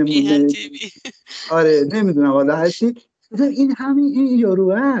تیویه، میهن تیوی. آره نمیدونم حالا هرچی، این همین این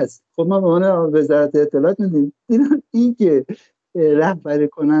یارو هست. خب ما به عنوان وزارت اطلاعات میدونیم این که رهبری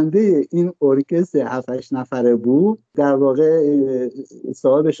کننده این ارکستر 7-8 نفره بود، در واقع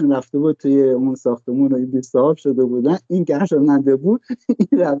صاحبشون رفته بود توی اون ساختمون و این صاحب شده بودن، این گرداننده بود،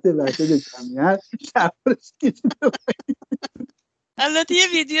 این رفته وسط جمعیت شبارش کشیده. البته یه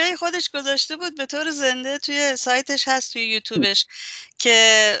ویدیوی خودش گذاشته بود به طور زنده توی سایتش هست، توی یوتیوبش، که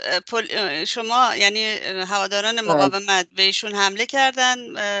شما یعنی هواداران مقاومت به ایشون حمله کردن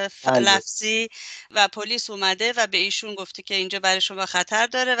لفظی و پلیس اومده و به ایشون گفته که اینجا برای شما خطر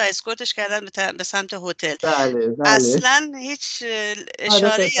داره و اسکورتش کردن به سمت هتل. بله. اصلا هیچ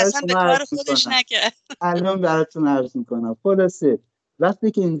اشاره‌ای اصلا به کار خودش نکرد. الان براتون عرض میکنم. خلاصه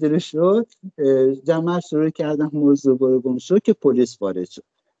وقتی که اینجوری شد جمعه شروع کردن موضوع گم شد که پلیس وارد شد.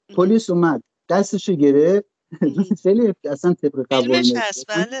 پلیس اومد دستشو گرفت، خیلی اصلا طبق قوانین هست.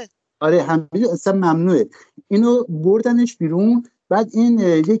 بله. آره همین اصلا ممنوعه. اینو بردنش بیرون. بعد این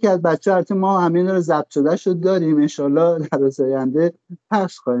یکی از بچه‌ها، البته ما همین رو ضبط شده شد داریم، ان شاءالله در آینده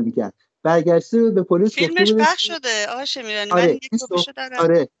پخش خواهیم کرد، برگشته به پلیس گفته بود فیلمش پخش شده آقای شمیرانی. آره من یک کپیشو دارم.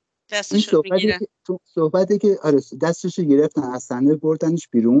 آره این میگیرن. صحبتی که آره دستشو گرفتن از صحنه بردنش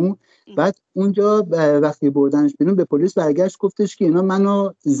بیرون. بعد اونجا وقتی بردنش بیرون به پلیس برگشت گفتش که اینا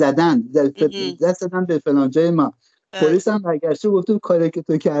منو زدن، دست دادن به فلان جای ما. پلیس هم برگشت گفت کاری که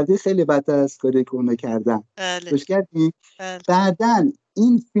تو کردی خیلی بدتر از کاری که اونا کردن. خوش کردی. بعدن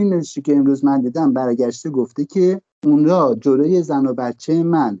این فیلمشی که امروز من دیدم برگشته گفته که اونها جلوی زن و بچه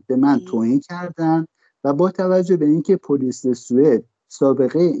من به من توهین کردن و با توجه به اینکه پلیس سوئد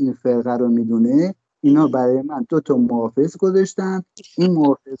سابقه این فرقه رو میدونه، اینا برای من 2 محافظ گذاشتن. این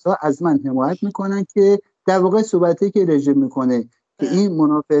محافظ ها از من حمایت میکنن که در واقع صحبتی که رژیم میکنه که این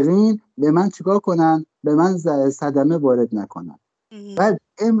منافقین به من چیکار کنن، به من صدمه وارد نکنن. بعد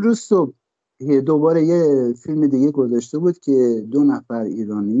امروز صبح دوباره یه فیلم دیگه گذاشته بود که 2 نفر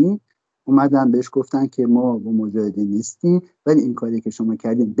ایرانی اومدن بهش گفتن که ما با مجاهدین نیستیم، ولی این کاری که شما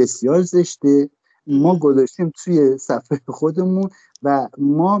کردین بسیار زشته، ما گذاشتیم توی صفحه خودمون و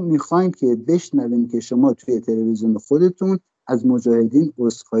ما میخوایم که بشنویم که شما توی تلویزیون خودتون از مجاهدین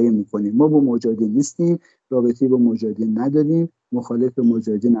عذرخواهی میکنیم. ما با مجاهدین نیستیم، رابطه‌ای با مجاهدین نداریم، مخالف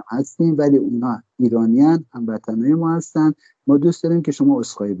مجاهدین هم هستیم، ولی اونا ایرانیان، هموطنای ما هستن، ما دوست داریم که شما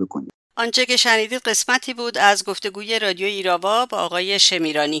عذرخواهی بکنید. آنچه که شنیدید قسمتی بود از گفتگوی رادیو ایراوا با آقای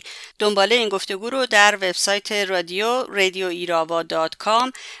شمیرانی. دنباله این گفتگو رو در وبسایت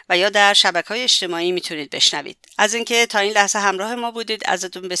radioirava.com و یا در شبکه‌های اجتماعی میتونید بشنوید. از اینکه تا این لحظه همراه ما بودید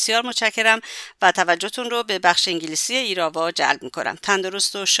ازتون بسیار متشکرم و توجهتون رو به بخش انگلیسی ایراوا جلب میکنم.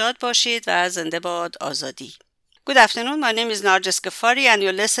 تندرست و شاد باشید و زنده باد آزادی. Good afternoon, my name is Narges Ghaffari and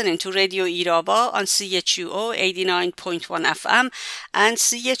you're listening to Radio Irava on CHUO 89.1 FM and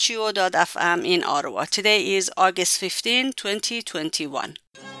CHUO.FM in Ottawa. Today is August 15, 2021.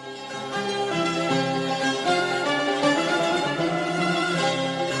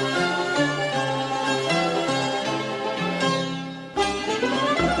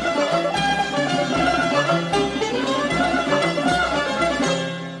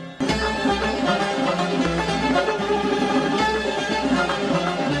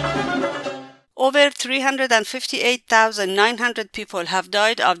 Over 358,900 people have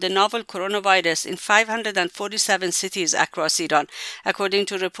died of the novel coronavirus in 547 cities across Iran, according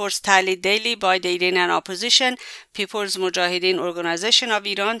to reports tallied daily by the Iranian opposition, People's Mujahideen Organization of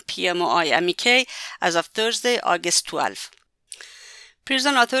Iran, PMOI-MEK, as of Thursday, August 12.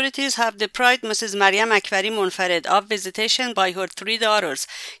 Prison authorities have deprived Mrs. Maryam Akbari Monfared of visitation by her 3 daughters,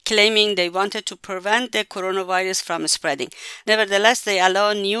 claiming they wanted to prevent the coronavirus from spreading. Nevertheless, they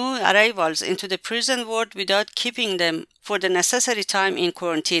allow new arrivals into the prison ward without keeping them for the necessary time in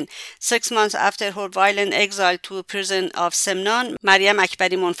quarantine. 6 months after her violent exile to prison of Semnan, Maryam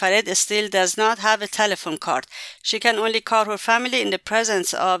Akbari Monfared still does not have a telephone card. She can only call her family in the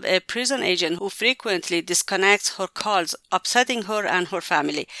presence of a prison agent who frequently disconnects her calls, upsetting her and her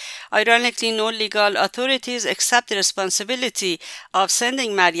family. Ironically, no legal authorities accept the responsibility of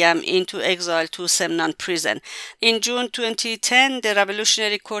sending Maryam into exile to Semnan prison. In June 2010, the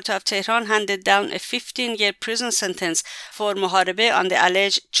Revolutionary Court of Tehran handed down a 15-year prison sentence for Moharebe on the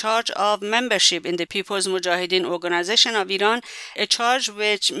alleged charge of membership in the People's Mujahideen Organization of Iran, a charge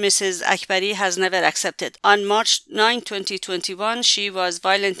which Mrs. Akbari has never accepted. On March 9, 2021, she was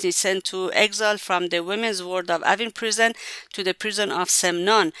violently sent to exile from the women's ward of Evin prison to the prison of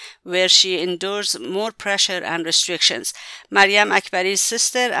Semnan, where she endures more pressure and restrictions. Maryam Akbari's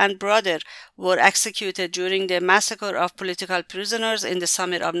sister and brother were executed during the massacre of political prisoners in the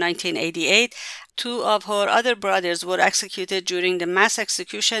summer of 1988. 2 of her other brothers were executed during the mass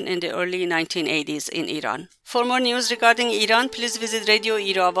execution in the early 1980s in Iran. For more news regarding Iran, please visit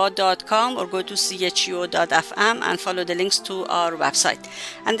radioirava.com or go to chuo.fm and follow the links to our website.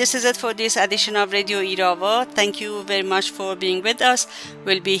 And this is it for this edition of Radio Irava. Thank you very much for being with us.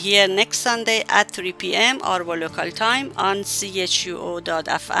 We'll be here next Sunday at 3 p.m. our local time on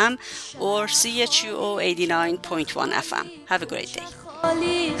chuo.fm or chuo 89.1 FM. Have a great day.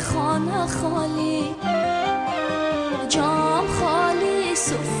 خالی خانه خالی جام خالی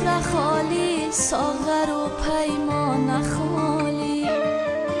سفره خالی ساغر و پیمان خالی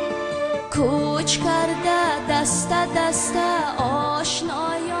کوچ کرده دست دست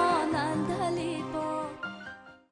آشنایان